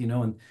book,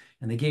 and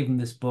they gave him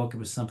this book. It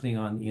was something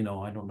on,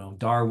 I don't know,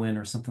 Darwin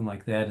or something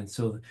like that. And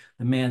so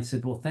the man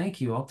said, "Well,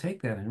 thank you. I'll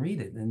take that and read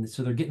it." And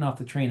so they're getting off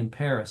the train in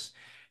Paris.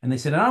 And they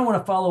said, "I don't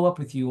want to follow up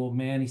with you, old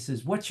man." He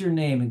says, "What's your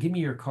name? And give me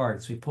your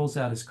card." So he pulls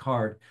out his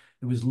card.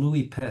 It was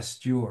Louis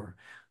Pasteur,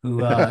 who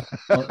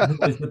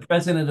was the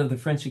president of the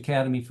French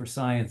Academy for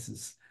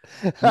Sciences.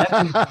 And that's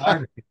in his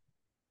biography.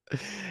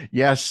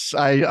 Yes,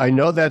 I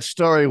know that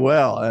story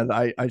well,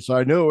 and so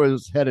I knew it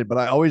was headed, but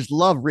I always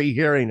love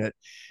rehearing it.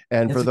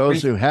 And for It's a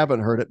those great, who haven't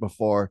heard it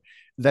before,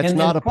 that's and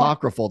not the point,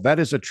 apocryphal. That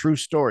is a true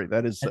story.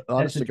 That is That's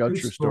honest a to God true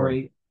true story.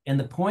 story. And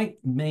the point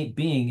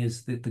being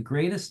is that the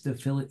greatest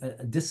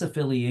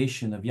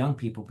disaffiliation of young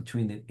people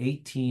between the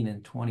 18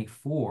 and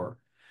 24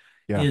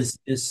 Yeah. is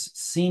this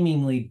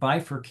seemingly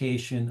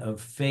bifurcation of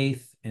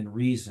faith and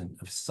reason,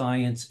 of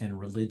science and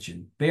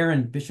religion.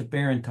 Bishop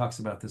Barron talks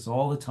about this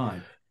all the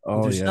time. That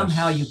Oh there's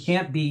somehow yes.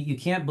 you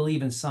can't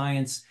believe in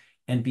science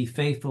and be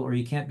faithful, or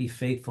you can't be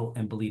faithful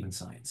and believe in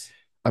science.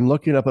 I'm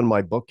looking up in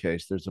my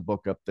bookcase. There's a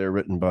book up there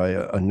written by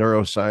a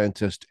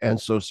neuroscientist and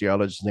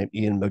sociologist named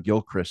Ian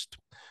McGilchrist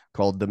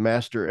called "The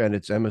Master and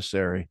Its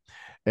Emissary."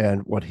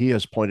 And what he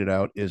has pointed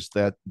out is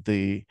that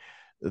the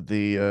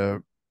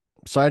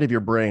side of your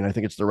brain, I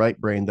think it's the right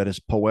brain, that is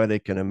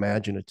poetic and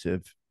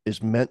imaginative,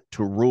 is meant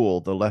to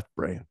rule the left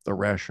brain, the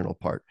rational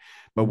part.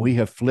 But we Mhm.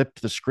 have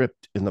flipped the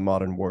script in the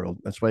modern world.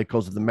 That's why he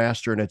calls it the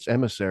master and its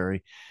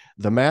emissary.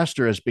 The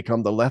master has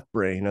become the left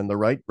brain, and the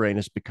right brain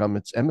has become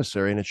its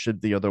emissary, and it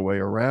should the other way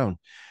around.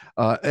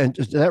 And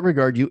in that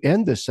regard, you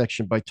end this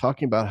section by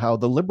talking about how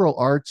the liberal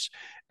arts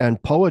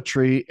and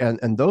poetry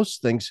and those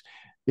things,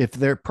 if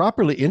they're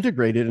properly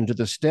integrated into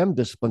the STEM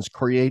disciplines,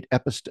 create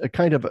a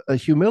kind of a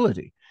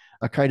humility,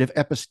 a kind of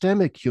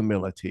epistemic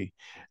humility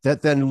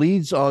that then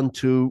leads on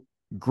to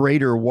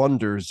greater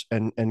wonders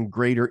and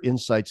greater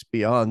insights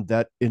beyond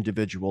that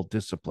individual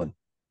discipline.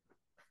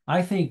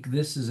 I think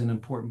this is an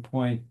important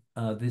point,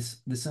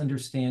 this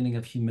understanding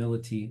of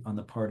humility on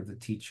the part of the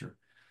teacher.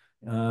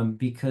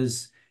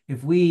 Because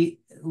if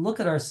we look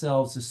at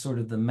ourselves as sort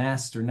of the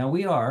master, now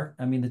we are,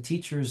 I mean, the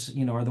teachers,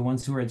 are the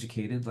ones who are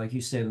educated, like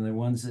you said, and they're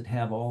ones that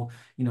have all,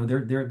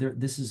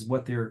 this is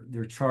what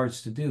they're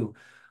charged to do.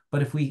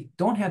 But if we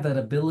don't have that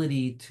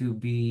ability to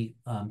be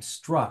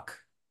struck,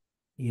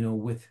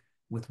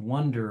 with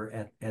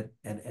wonder at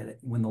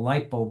when the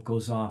light bulb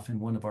goes off in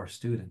one of our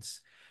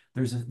students,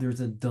 there's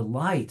a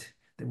delight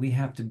that we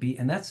have to be,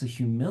 and that's a Yeah.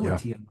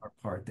 humility on our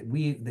part that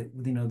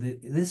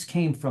this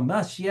came from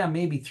us, yeah,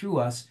 maybe through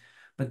us,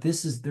 but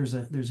there's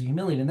a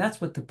humility, and that's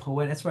what the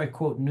poet. That's why I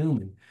quote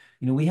Newman.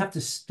 We have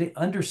to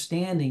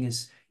understanding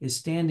is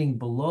standing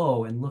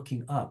below and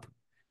looking up,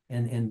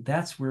 and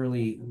that's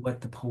really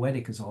what the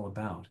poetic is all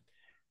about.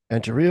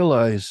 And to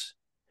realize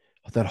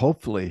that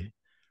hopefully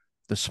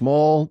the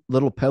small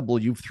little pebble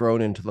you've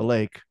thrown into the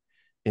lake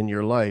in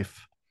your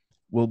life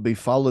will be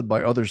followed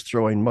by others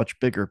throwing much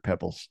bigger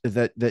pebbles.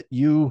 That that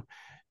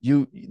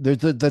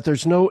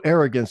there's no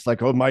arrogance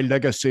like, oh, my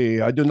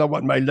legacy, I do not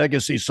want my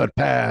legacy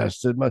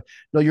surpassed.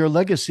 No, your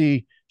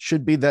legacy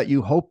should be that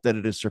you hope that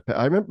it is surpassed.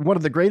 I remember one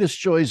of the greatest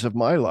joys of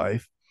my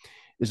life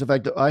is the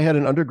fact that I had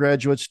an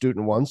undergraduate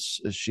student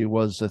once. She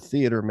was a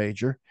theater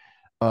major.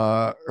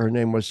 Her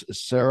name was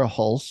Sarah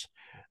Hulse,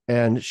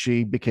 and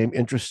she became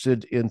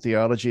interested in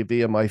theology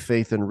via my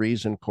Faith and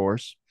Reason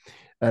course.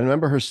 And I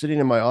remember her sitting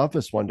in my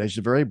office one day. She's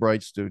a very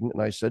bright student.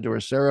 And I said to her,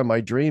 "Sarah,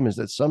 my dream is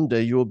that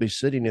someday you will be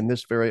sitting in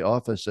this very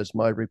office as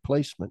my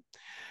replacement."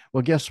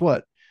 Well, guess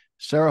what?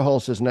 Sarah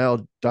Hulse is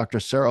now Dr.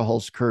 Sarah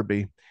Hulse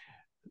Kirby,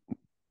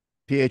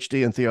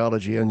 PhD in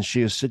theology, and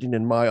she is sitting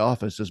in my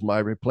office as my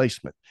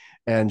replacement.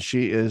 And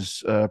she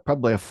is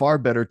probably a far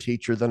better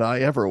teacher than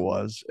I ever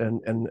was,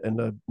 and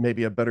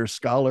maybe a better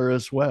scholar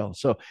as well.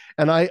 So,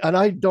 and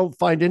I don't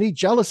find any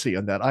jealousy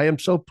in that. I am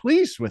so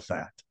pleased with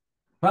that.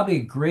 Probably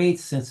a great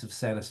sense of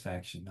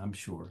satisfaction, I'm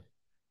sure.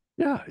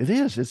 Yeah, it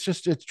is.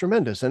 It's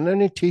tremendous, and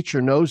any teacher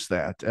knows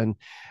that.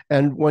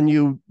 And when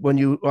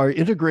you are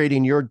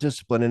integrating your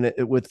discipline in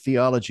it with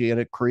theology, and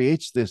it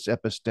creates this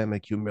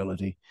epistemic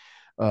humility,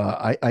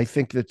 I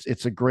think that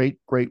it's a great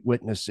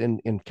witness in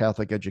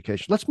Catholic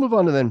education. Let's move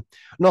on to then.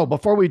 No,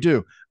 before we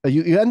do,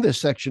 you end this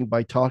section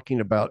by talking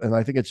about, and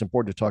I think it's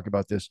important to talk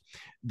about this,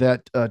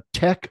 that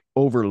tech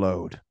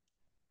overload.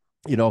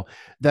 You know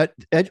that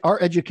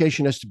our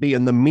education has to be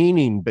in the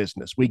meaning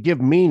business. We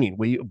give meaning.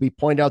 We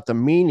point out the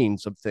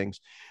meanings of things,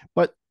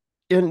 but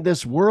in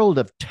this world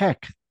of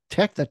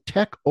the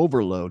tech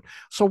overload.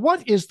 So,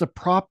 what is the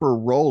proper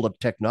role of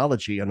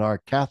technology in our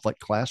Catholic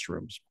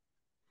classrooms?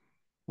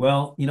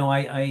 Well,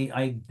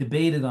 I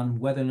debated on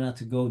whether or not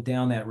to go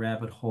down that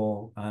rabbit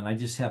hole, and I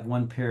just have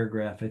one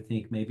paragraph, I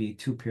think maybe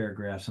two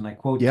paragraphs, and I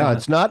quote Yeah,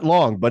 it's Jonathan. not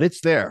long, but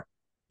it's there.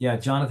 Yeah,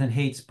 Jonathan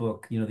Haidt's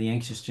book, The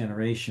Anxious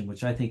Generation,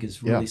 which I think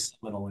is Yeah, really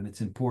seminal and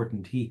it's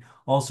important. He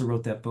also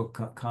wrote that book,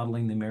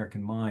 Coddling the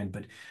American Mind.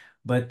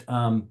 But,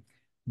 um,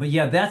 but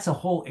yeah, that's a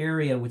whole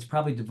area which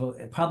probably,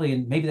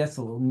 and maybe that's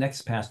the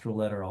next pastoral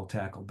letter I'll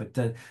tackle. But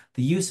the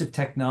use of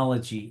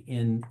technology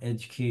in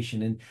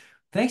education, and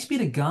thanks be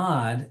to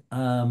God,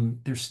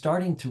 they're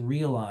starting to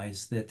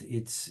realize that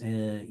it's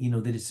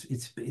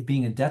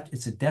being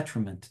it's a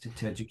detriment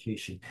to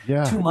education.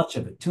 yeah, Too much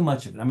of it.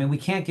 We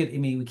can't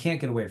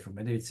get away from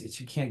it.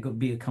 You can't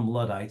become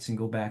Luddites and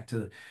go back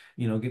to,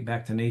 get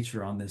back to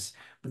nature on this.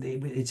 But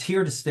it's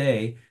here to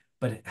stay.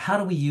 But how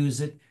do we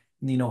use it?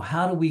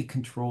 How do we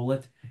control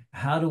it?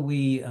 How do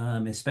we,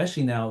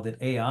 especially now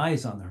that AI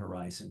is on the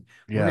horizon,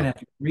 we're going yeah, to have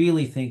to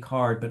really think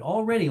hard. But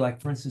already,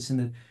 like for instance,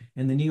 in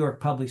the New York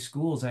public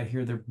schools, I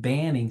hear they're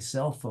banning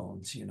cell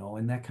phones,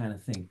 and that kind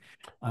of thing.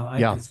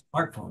 yeah. It's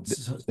smartphones.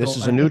 This So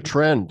is I a new think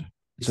trend.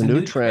 It's it's a a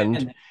new new trend.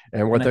 trend,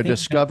 And what and I they're think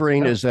we have to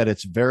discovering is discover. that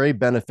it's very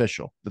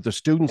beneficial, that the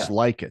students Yeah,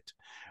 like it.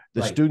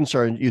 The right. students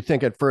are, you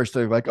think at first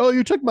they're like, oh,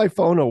 you took my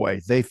phone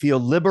away. They feel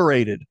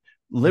liberated.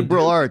 They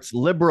Liberal do. arts,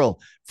 liberal,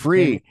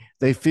 They free.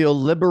 They feel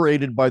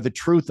liberated by the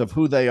truth of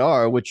who they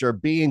are, which are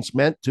beings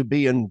meant to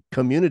be in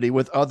community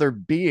with other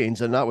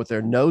beings and not with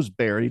their nose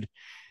buried,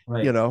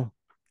 you right. know,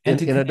 and in a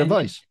to and, and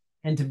device.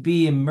 and to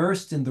be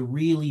immersed in the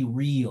really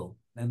real,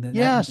 and then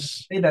that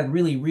Yes. say that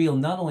really real,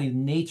 not only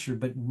nature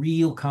but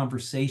real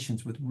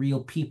conversations with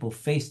real people,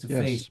 face to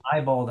face, Yes.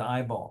 eyeball to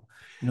eyeball,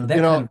 You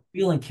that kind know, of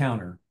real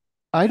encounter.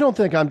 I don't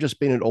think I'm just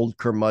being an old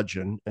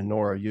curmudgeon, and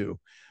nor are you.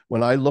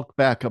 When I look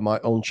back at my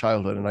own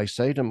childhood and I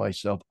say to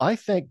myself, I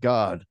thank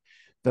God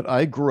that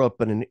I grew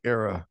up in an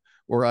era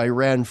where I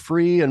ran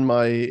free in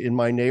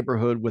my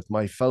neighborhood with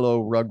my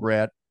fellow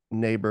rugrat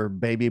neighbor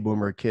baby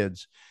boomer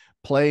kids,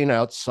 playing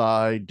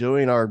outside,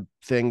 doing our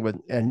thing with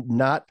and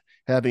not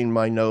having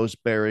my nose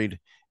buried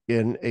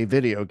in a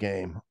video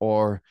game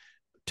or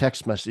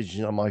text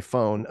messaging on my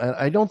phone. And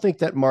I don't think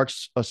that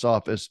marks us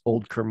off as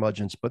old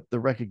curmudgeons, but the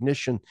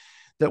recognition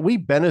that we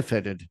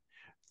benefited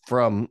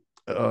from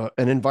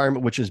an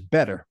environment which is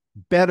better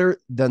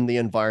than the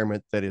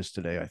environment that is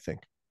today, I think.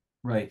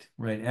 Right,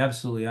 right.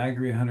 Absolutely. I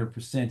agree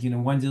 100%.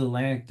 One little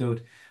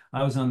anecdote.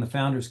 I was on the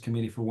founders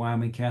committee for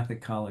Wyoming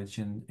Catholic College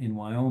in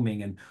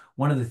Wyoming, and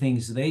one of the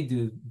things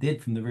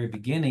did from the very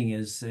beginning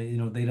is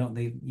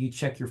you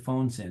check your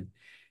phones in,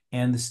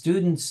 and the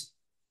students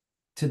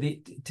to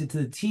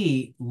the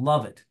T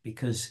love it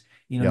because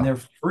and Yeah, they're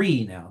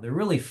free now. They're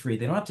really free.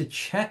 They don't have to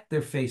check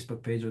their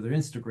Facebook page or their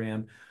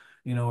Instagram,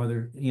 or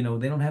they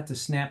don't have to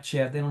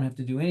Snapchat. They don't have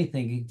to do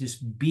anything. You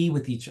just be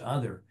with each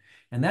other,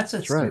 and that's a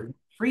that's right. certain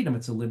freedom.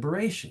 It's a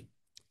liberation.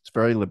 It's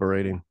very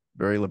liberating.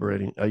 Very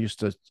liberating.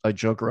 I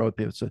joke around with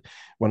people. So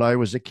when I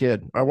was a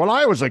kid,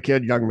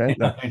 young man,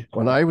 no, I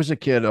when know. I was a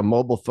kid, a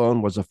mobile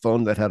phone was a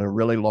phone that had a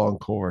really long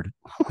cord.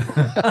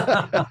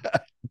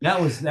 That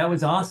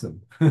was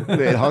awesome.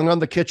 It hung on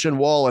the kitchen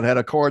wall and had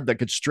a cord that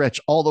could stretch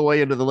all the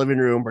way into the living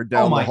room or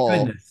Oh down the my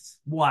hall. goodness.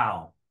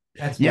 Wow.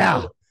 That's Yeah,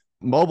 marvelous.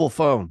 mobile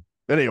phone.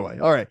 Anyway,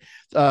 all right.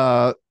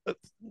 Uh,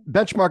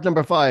 Benchmark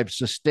number 5,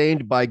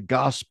 sustained by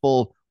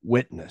gospel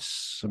witness.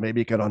 So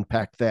maybe you can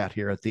unpack that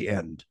here at the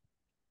end.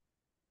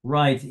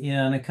 Right.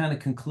 Yeah. And I kind of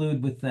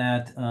conclude with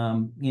that,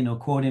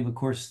 quoting, of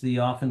course, the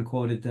often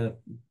quoted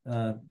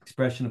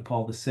expression of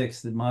Paul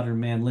VI that modern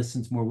man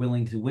listens more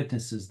willing to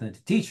witnesses than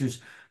to teachers.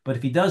 But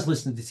if he does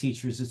listen to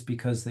teachers, it's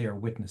because they are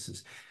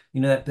witnesses.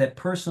 That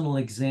personal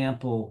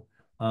example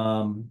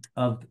of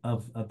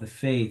the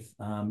faith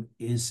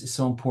is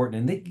so important.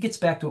 And it gets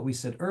back to what we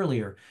said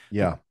earlier,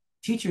 that Yeah.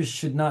 teachers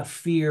should not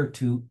fear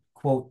to,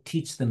 quote,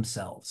 teach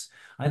themselves.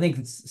 I think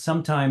that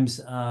sometimes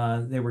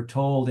they were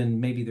told in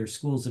maybe their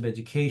schools of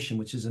education,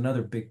 which is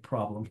another big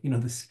problem.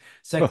 This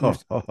secular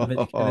schools of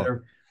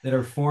education that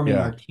are forming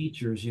Yeah, our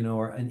teachers,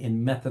 or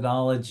in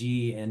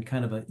methodology and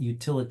kind of a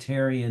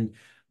utilitarian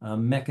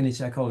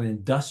mechanism. I call it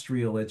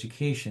industrial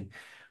education.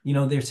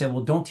 They say,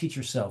 well, don't teach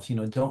yourself.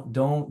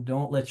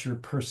 Don't let your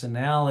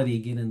personality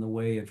get in the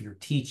way of your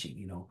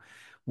teaching.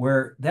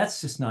 Where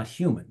that's just not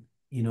human.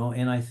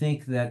 And I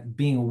think that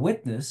being a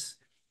witness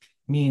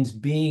means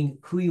being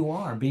who you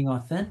are, being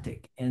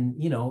authentic. And,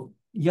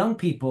 young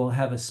people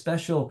have a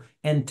special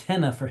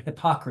antenna for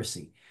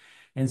hypocrisy.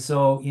 And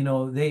so,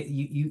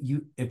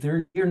 if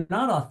you're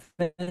not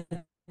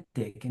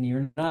authentic and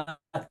you're not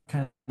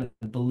kind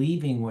of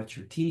believing what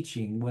you're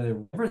teaching,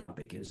 whatever the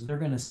topic is, they're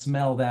going to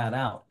smell that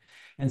out.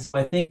 And so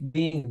I think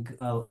being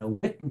a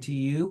witness to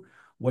you,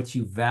 what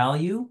you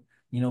value,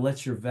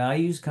 let your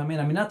values come in.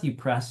 I mean, not that you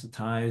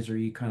proselytize or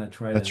you kind of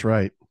try That's to,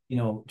 right. be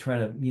try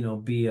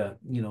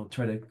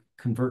to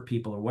convert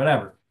people or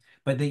whatever,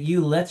 but that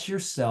you let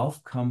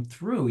yourself come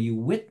through. You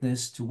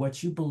witness to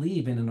what you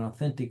believe in an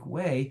authentic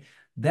way.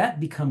 That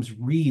becomes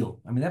real.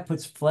 I mean, that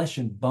puts flesh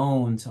and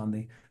bones on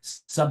the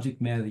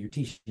subject matter that you're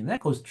teaching. And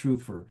that goes true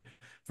for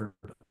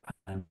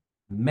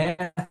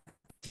math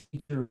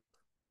teacher,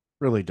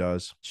 Really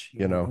does.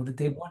 You know. that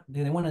they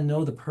want to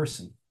know the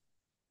person.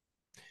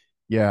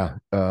 Yeah.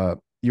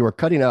 You were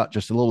cutting out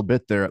just a little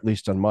bit there, at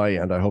least on my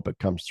end. I hope it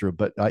comes through,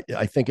 but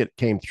I think it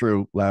came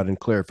through loud and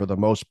clear for the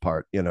most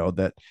part,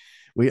 that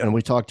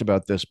we talked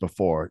about this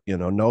before,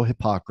 no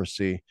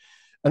hypocrisy.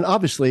 And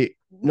obviously,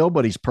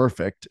 nobody's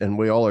perfect and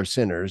we all are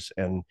sinners.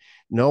 And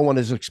no one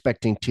is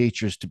expecting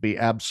teachers to be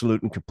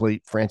absolute and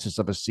complete Francis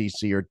of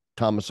Assisi or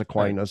Thomas Right.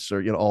 Aquinas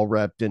or, all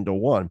wrapped into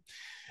one.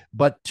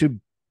 But to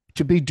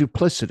be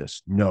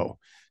duplicitous, no.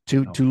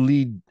 No. To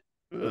lead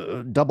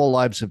double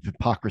lives of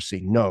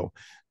hypocrisy, no.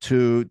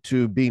 To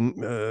be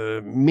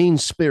mean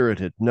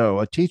spirited, no.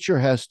 A teacher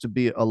has to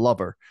be a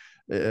lover.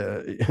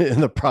 In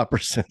the proper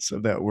sense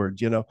of that word,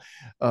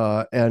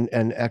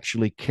 and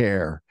actually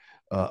care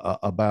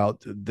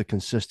about the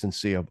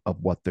consistency of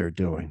what they're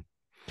doing.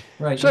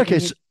 Right. So, okay,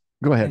 so,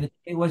 go ahead. And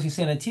it was you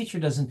saying a teacher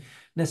doesn't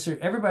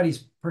necessarily,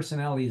 everybody's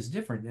personality is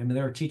different. I mean,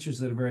 there are teachers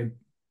that are very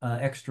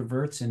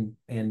extroverts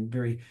and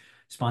very Yeah,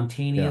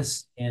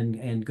 spontaneous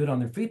and good on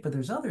their feet, but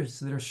there's others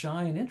that are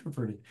shy and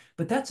introverted.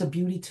 But that's a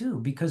beauty too,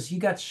 because you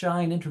got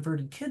shy and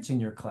introverted kids in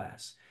your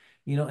class,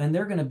 and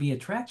they're going to be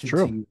it's attracted to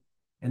true. you,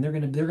 and you're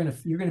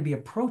going to be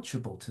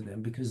approachable to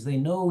them because they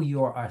know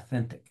you're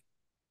authentic.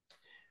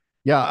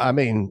 Yeah, I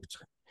mean,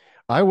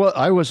 I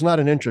was not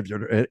an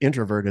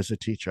introvert as a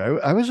teacher.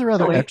 I was a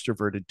rather Really?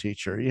 extroverted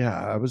teacher. Yeah,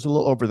 I was a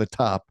little over the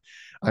top.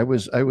 I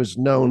was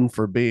known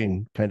for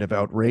being kind of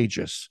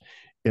outrageous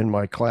in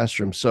my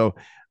classroom. So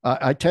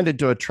I tended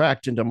to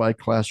attract into my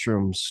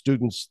classroom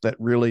students that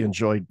really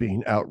enjoyed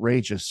being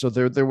outrageous. So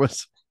there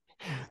was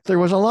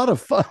a lot of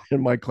fun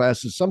in my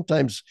classes.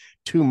 Sometimes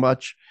too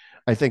much.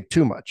 I think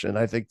too much, and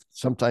I think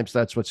sometimes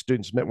that's what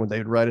students meant when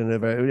they'd write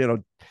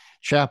in.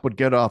 Chapp would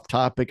get off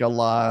topic a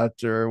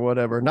lot or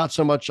whatever. Not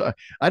so much.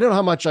 I don't know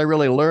how much I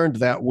really learned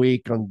that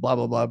week on blah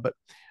blah blah,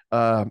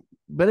 uh,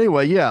 but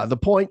anyway, yeah. The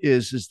point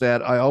is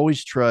that I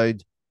always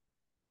tried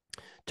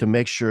to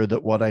make sure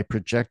that what I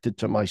projected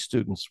to my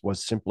students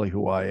was simply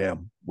who I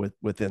am,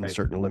 within Right.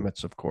 certain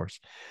limits, of course.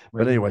 But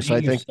Right. anyway, so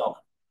I Being think yourself.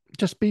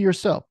 just be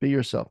yourself. Be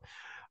yourself.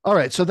 All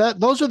right, so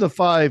those are the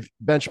 5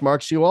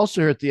 benchmarks. You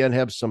also here at the end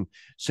have some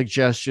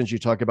suggestions. You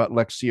talk about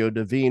Lectio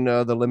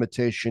Divina, the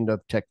limitation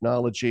of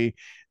technology,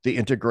 the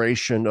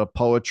integration of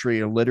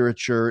poetry and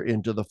literature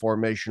into the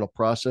formational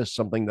process,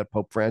 something that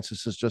Pope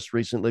Francis has just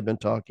recently been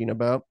talking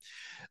about.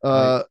 Right.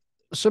 Uh,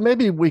 so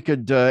maybe we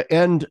could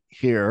end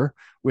here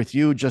with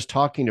you just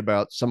talking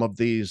about some of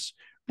these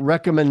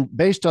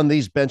based on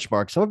these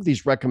benchmarks, some of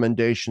these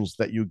recommendations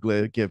that you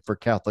give for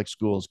Catholic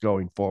schools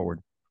going forward.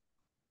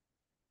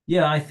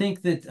 Yeah, I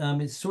think that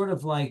it's sort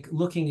of like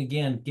looking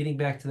again, getting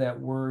back to that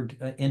word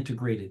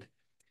integrated.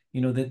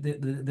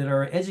 That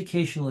our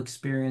educational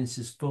experience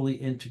is fully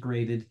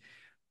integrated,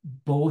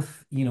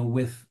 both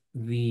with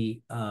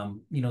the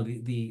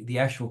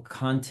actual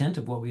content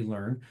of what we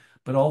learn,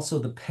 but also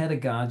the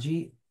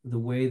pedagogy, the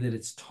way that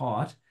it's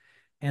taught,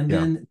 and Yeah,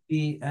 then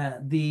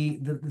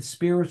the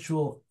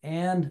spiritual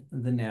and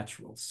the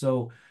natural.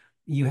 So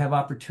you have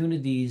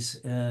opportunities,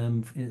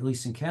 at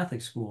least in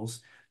Catholic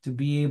schools, to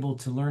be able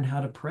to learn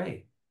how to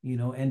pray,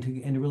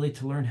 and really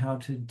to learn how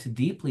to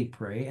deeply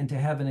pray and to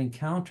have an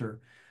encounter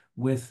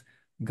with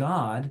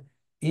God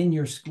in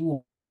your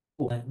school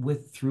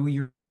with through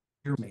your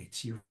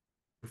mates, your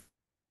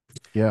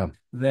yeah,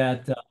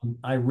 that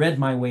I read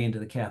my way into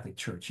the Catholic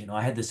Church.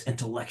 I had this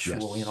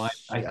intellectual,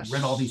 yes, I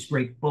read all these yes.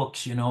 great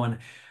books, and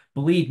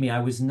believe me, I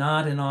was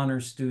not an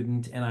honor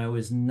student and I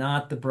was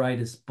not the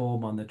brightest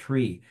bulb on the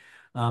tree.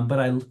 But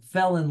I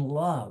fell in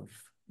love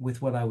with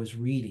what I was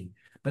reading.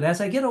 But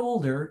as I get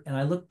older and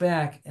I look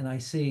back and I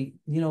say,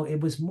 it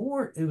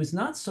was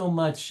not so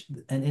much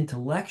an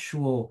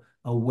intellectual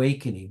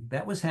awakening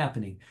that was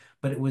happening,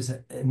 but it was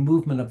a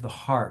movement of the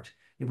heart.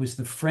 It was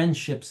the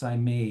friendships I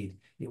made.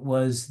 It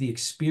was the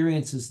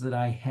experiences that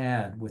I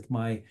had with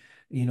my,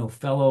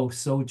 fellow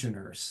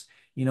sojourners,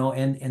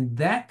 and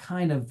that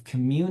kind of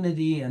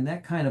community and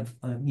that kind of,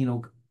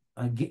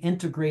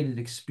 integrated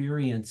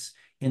experience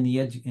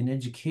in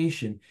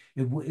education.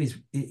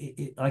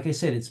 Like I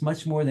said, it's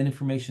much more than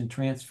information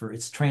transfer.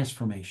 It's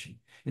transformation.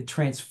 It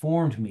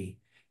transformed me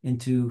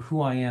into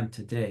who I am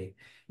today.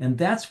 And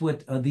that's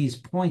what these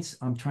points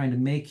I'm trying to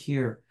make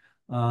here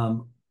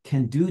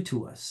can do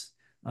to us.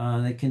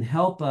 That can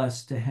help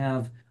us to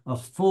have a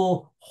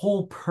full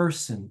whole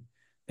person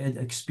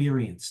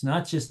experience,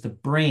 not just the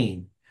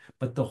brain,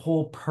 but the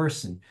whole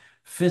person,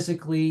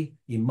 physically,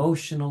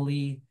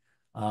 emotionally,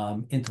 Yeah.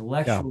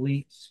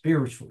 intellectually,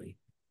 spiritually.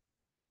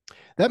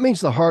 That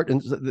means the heart,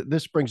 and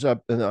this brings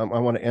up, and I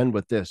want to end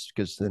with this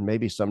because then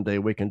maybe someday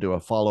we can do a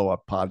follow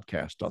up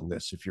podcast on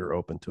this if you're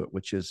open to it,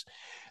 which is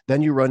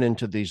then you run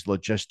into these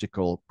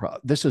logistical.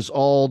 This is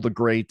all the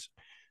great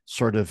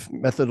sort of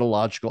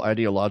methodological,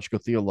 ideological,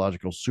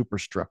 theological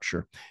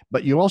superstructure.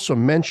 But you also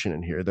mention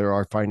in here there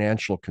are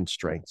financial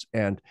constraints,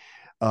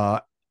 uh,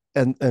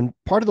 and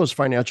part of those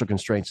financial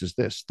constraints is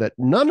this: that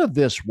none of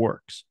this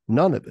works,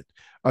 none of it,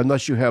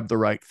 unless you have the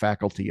right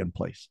faculty in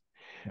place.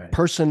 Right,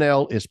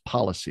 Personnel is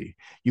policy.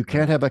 You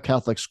can't right, have a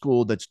Catholic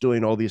school that's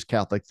doing all these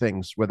Catholic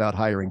things without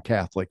hiring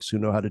Catholics who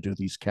know how to do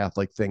these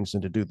Catholic things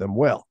and to do them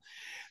well.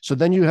 So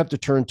then you have to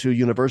turn to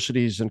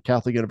universities and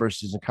Catholic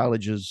universities and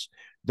colleges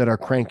that are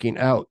cranking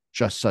out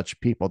just such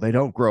people. They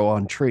don't grow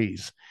on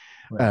trees.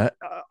 right.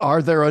 Uh,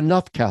 are there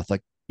enough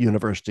Catholic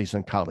universities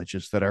and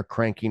colleges that are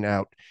cranking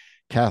out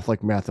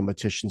Catholic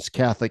mathematicians,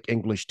 Catholic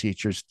English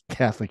teachers,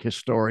 Catholic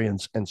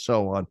historians, and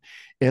so on,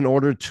 in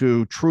order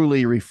to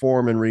truly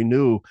reform and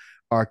renew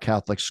our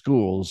Catholic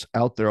schools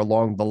out there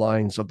along the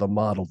lines of the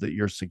model that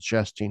you're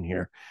suggesting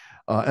here?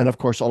 And of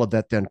course, all of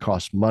that then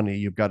costs money.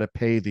 You've got to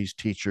pay these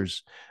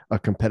teachers a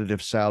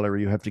competitive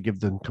salary. You have to give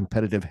them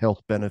competitive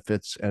health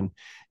benefits. And,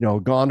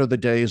 gone are the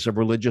days of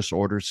religious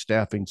orders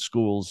staffing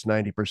schools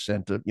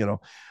 90% of,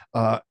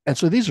 and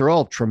so these are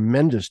all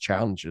tremendous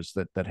challenges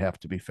that have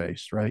to be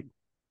faced, right?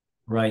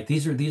 Right.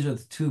 These are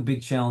the two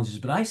big challenges,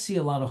 but I see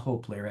a lot of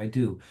hope, Larry. I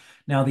do.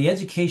 Now, the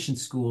education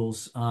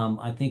schools,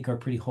 I think, are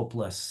pretty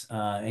hopeless,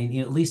 and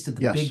at least at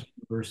the Yes. big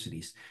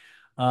universities.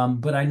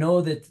 But I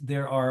know that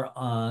there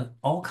are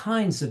all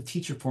kinds of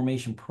teacher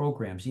formation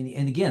programs,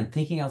 and again,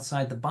 thinking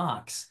outside the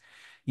box.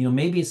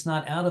 Maybe it's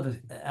not out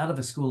of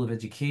a school of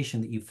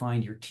education that you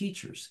find your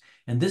teachers,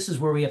 and this is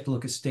where we have to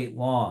look at state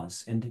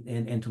laws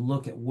and to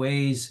look at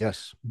ways to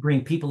Yes.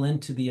 bring people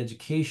into the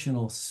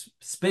educational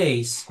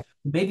space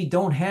who maybe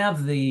don't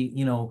have the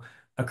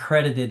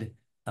accredited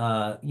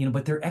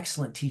but they're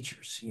excellent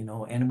teachers,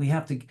 and we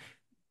have to,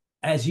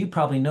 as you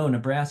probably know,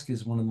 Nebraska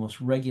is one of the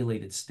most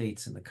regulated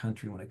states in the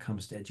country when it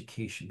comes to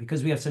education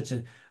because we have such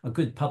a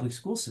good public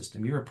school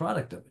system. You're a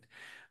product of it.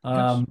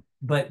 Yes.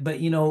 But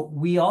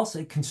we also,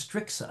 it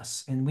constricts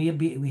us, and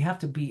we have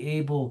to be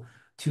able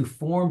to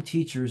form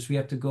teachers. We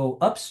have to go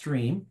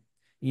upstream,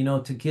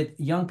 to get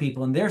young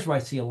people. And there's where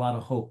I see a lot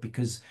of hope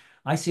because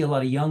I see a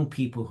lot of young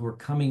people who are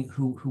coming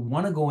who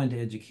want to go into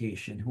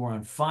education, who are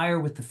on fire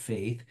with the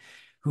faith,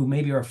 who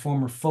maybe are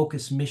former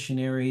focus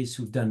missionaries,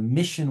 who've done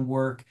mission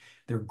work.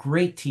 They're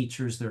great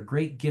teachers. They're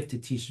great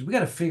gifted teachers. We got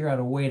to figure out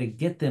a way to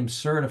get them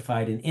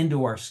certified and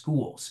into our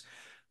schools.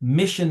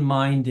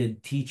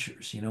 Mission-minded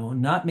teachers,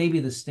 not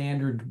maybe the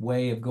standard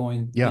way of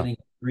going, Yeah. getting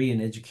a degree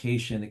in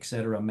education, et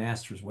cetera,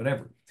 master's,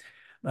 whatever.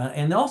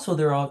 And also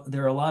there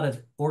are a lot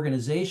of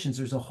organizations.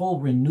 There's a whole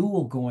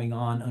renewal going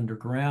on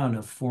underground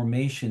of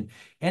formation,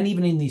 and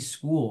even in these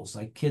schools,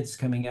 like kids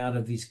coming out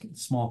of these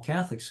small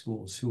Catholic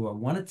schools who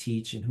want to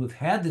teach and who have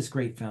had this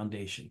great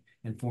foundation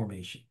and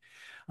formation.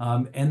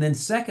 And then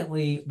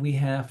secondly, we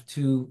have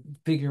to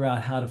figure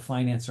out how to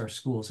finance our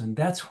schools. And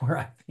that's where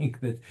I think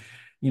that,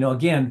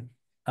 again,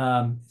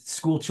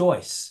 school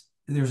choice.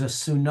 There's a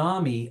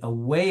tsunami, a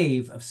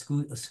wave of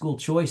school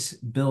choice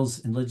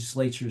bills and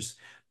legislatures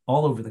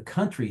all over the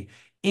country,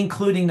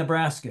 including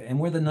Nebraska. And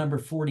we're the number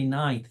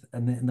 49th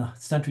in the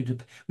country.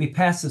 We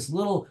passed this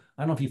little,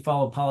 I don't know if you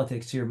follow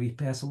politics here, we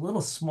passed a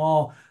little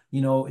small,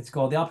 it's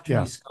called the Yeah.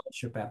 Opportunity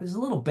Scholarship App. It's a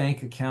little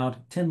bank account,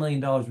 $10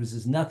 million, which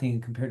is nothing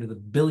compared to the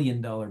 $1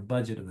 billion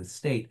budget of the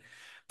state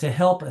to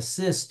help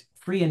assist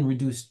free and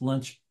reduced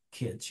lunch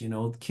kids,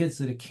 kids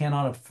that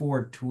cannot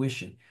afford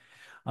tuition.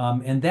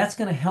 And that's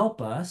going to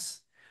help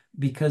us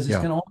because it's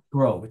Yeah. going to only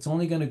grow. It's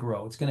only going to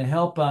grow. It's going to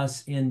help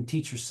us in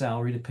teacher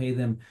salary to pay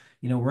them.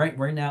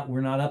 Right now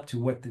we're not up to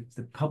what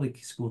the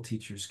public school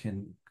teachers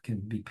can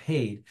be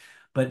paid.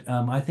 But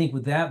I think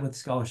with that, with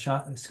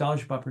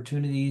scholarship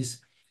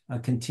opportunities,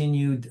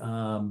 continued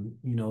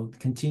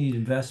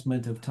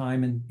investment of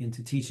time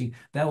into teaching,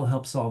 that will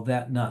help solve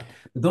that nut.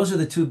 But those are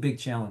the two big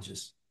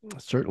challenges.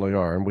 Certainly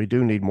are. And we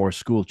do need more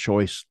school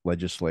choice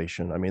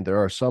legislation. I mean,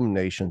 there are some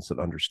nations that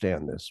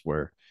understand this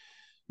where,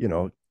 you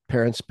know,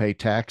 parents pay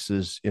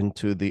taxes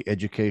into the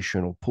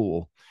educational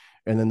pool.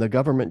 And then the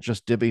government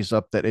just divvies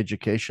up that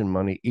education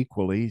money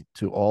equally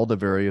to all the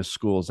various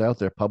schools out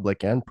there,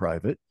 public and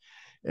private,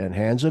 and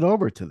hands it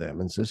over to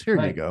them and says, here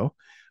you Right. go.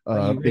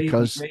 Right. You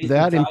Because raise the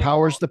that tide.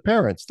 empowers the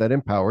parents. That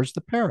empowers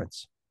the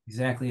parents.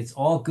 Exactly. It's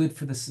all good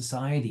for the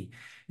society.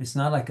 It's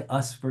not like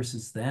us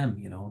versus them,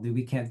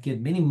 We can't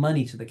give any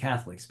money to the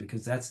Catholics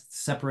because that's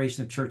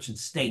separation of church and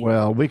state.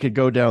 Well, we could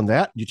go down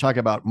that. You talk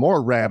about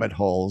more rabbit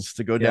holes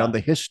to go down Yeah. the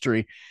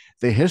history.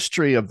 The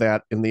history of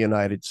that in the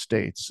United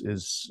States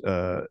is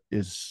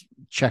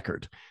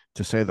checkered,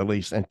 to say the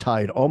least, and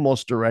tied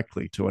almost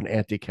directly to an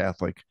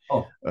anti-Catholic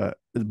Oh,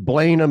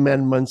 Blaine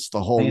amendments,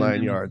 the whole Main nine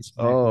Amendment, yards.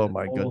 exactly. Oh The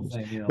my whole goodness!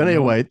 thing, But no.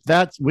 anyway,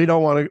 that's we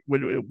don't want to.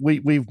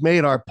 We've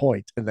made our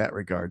point in that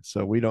regard,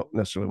 so we don't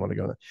necessarily want to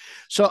go there.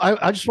 So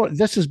I just want.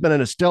 This has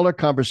been a stellar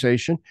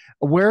conversation.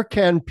 Where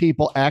can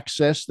people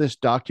access this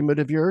document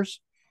of yours?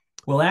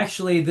 Well,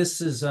 actually, this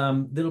is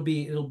it'll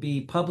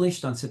be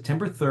published on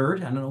September 3rd.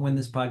 I don't know when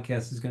this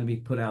podcast is going to be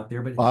put out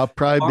there, but I'll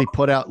probably be tomorrow,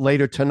 put out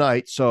later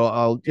tonight.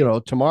 So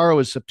tomorrow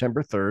is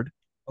September 3rd.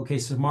 okay,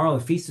 so tomorrow,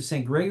 the Feast of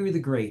St. Gregory the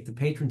Great, the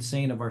patron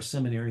saint of our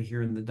seminary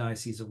here in the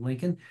Diocese of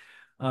Lincoln.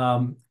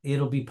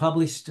 It'll be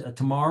published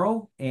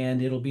tomorrow,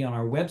 and it'll be on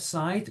our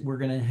website. We're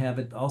going to have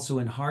it also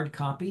in hard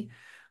copy,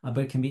 but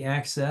it can be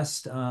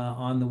accessed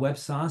on the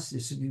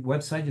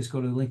website. Just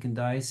go to the Lincoln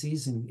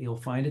Diocese, and you'll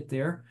find it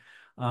there.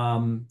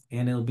 And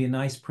it'll be a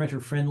nice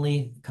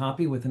printer-friendly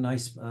copy with a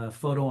nice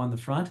photo on the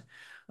front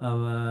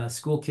of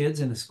school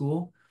kids in a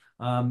school.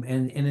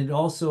 And it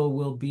also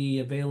will be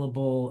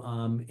available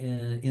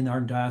in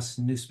our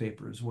diocesan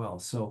newspaper as well.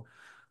 So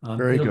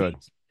Very it'll be good.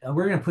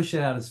 we're going to push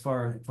it out as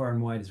far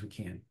and wide as we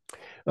can.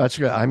 That's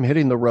good. I'm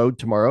hitting the road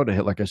tomorrow to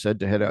hit, like I said,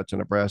 to head out to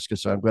Nebraska.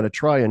 So I'm going to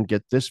try and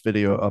get this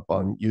video up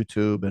on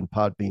YouTube and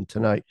Podbean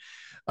tonight.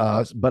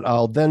 But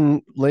I'll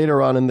then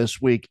later on in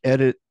this week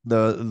edit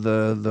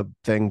the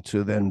thing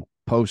to then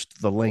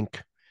post the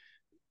link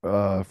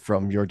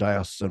from your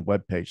diocesan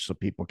webpage so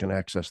people can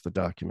access the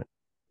document.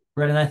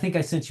 Brett, and I think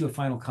I sent you a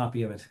final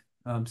copy of it.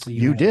 So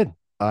you You have it.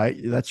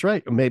 did. That's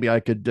right. Maybe I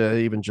could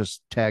even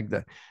just tag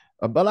that,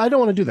 but I don't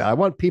want to do that. I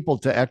want people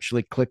to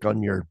actually click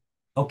on your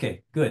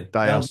Okay, good.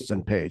 That'll be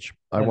diocesan page.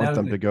 I yeah, want that'll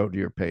them to good. go to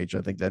your page.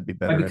 I think that'd be Right,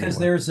 better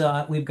because anyway.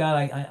 there's we've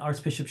got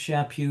Archbishop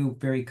Chaput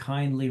very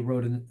kindly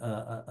wrote an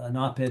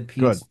op-ed Good.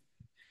 piece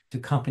to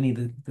accompany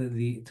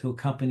to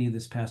accompany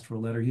this pastoral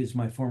letter. He was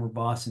my former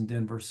boss in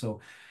Denver, so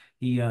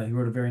he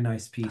wrote a very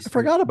nice piece. I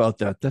Very forgot about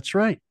that. That's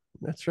right.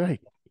 That's right.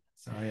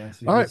 sorry, I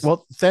see All right. this.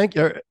 Well, thank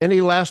you.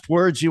 Any last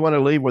words you want to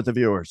leave with the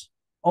viewers?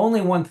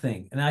 Only one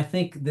thing, and I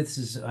think this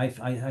is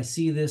I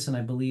see this and I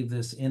believe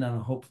this in on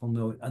a hopeful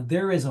note.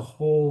 There is a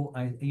whole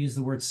I use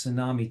the word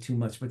tsunami too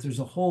much, but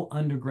there's a whole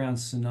underground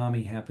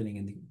tsunami happening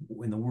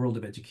in the world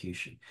of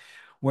education.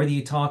 Whether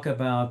you talk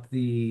about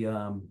the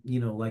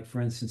like for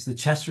instance the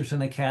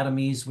Chesterton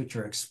academies, which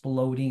are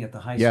exploding at the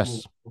high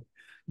school, Yes.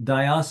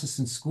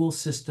 diocesan school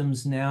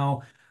systems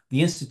now,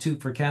 the Institute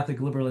for Catholic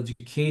Liberal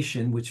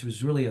Education, which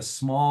was really a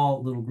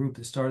small little group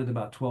that started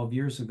about 12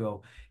 years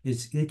ago,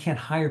 is it can't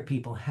hire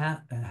people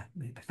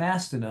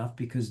fast enough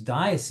because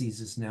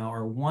dioceses now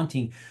are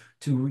wanting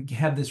to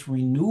have this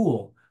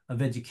renewal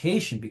of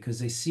education because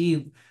they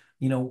see,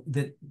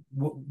 that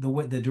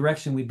the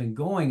direction we've been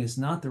going is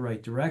not the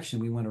right direction.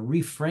 We want to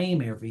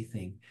reframe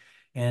everything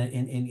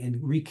and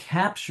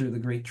recapture the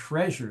great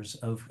treasures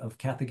of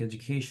Catholic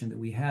education that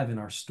we have in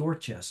our store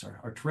chests,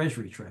 our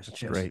treasury That's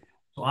chest. great.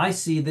 So I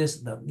see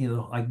this,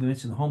 like we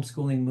mentioned, the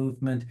homeschooling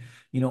movement,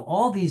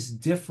 all these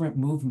different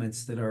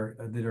movements that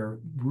are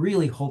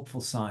really hopeful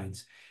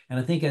signs. And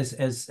I think as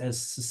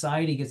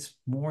society gets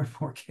more and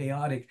more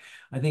chaotic,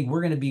 I think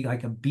we're going to be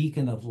like a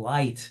beacon of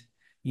light,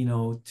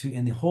 to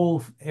in the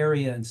whole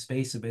area and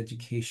space of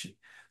education.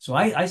 So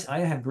I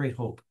have great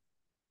hope.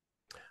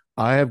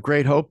 I have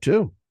great hope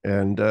too.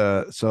 And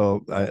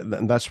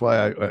that's why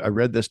I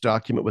read this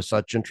document with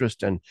such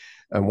interest. And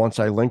once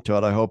I link to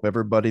it, I hope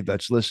everybody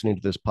that's listening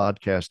to this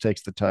podcast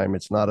takes the time.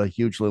 It's not a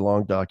hugely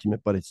long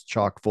document, but it's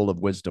chock full of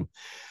wisdom.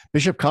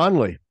 Bishop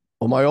Conley,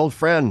 well, my old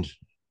friend,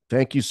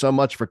 thank you so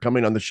much for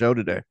coming on the show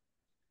today.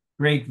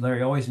 Great,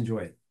 Larry. Always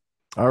enjoy it.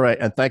 All right.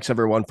 And thanks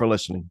everyone for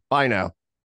listening. Bye now.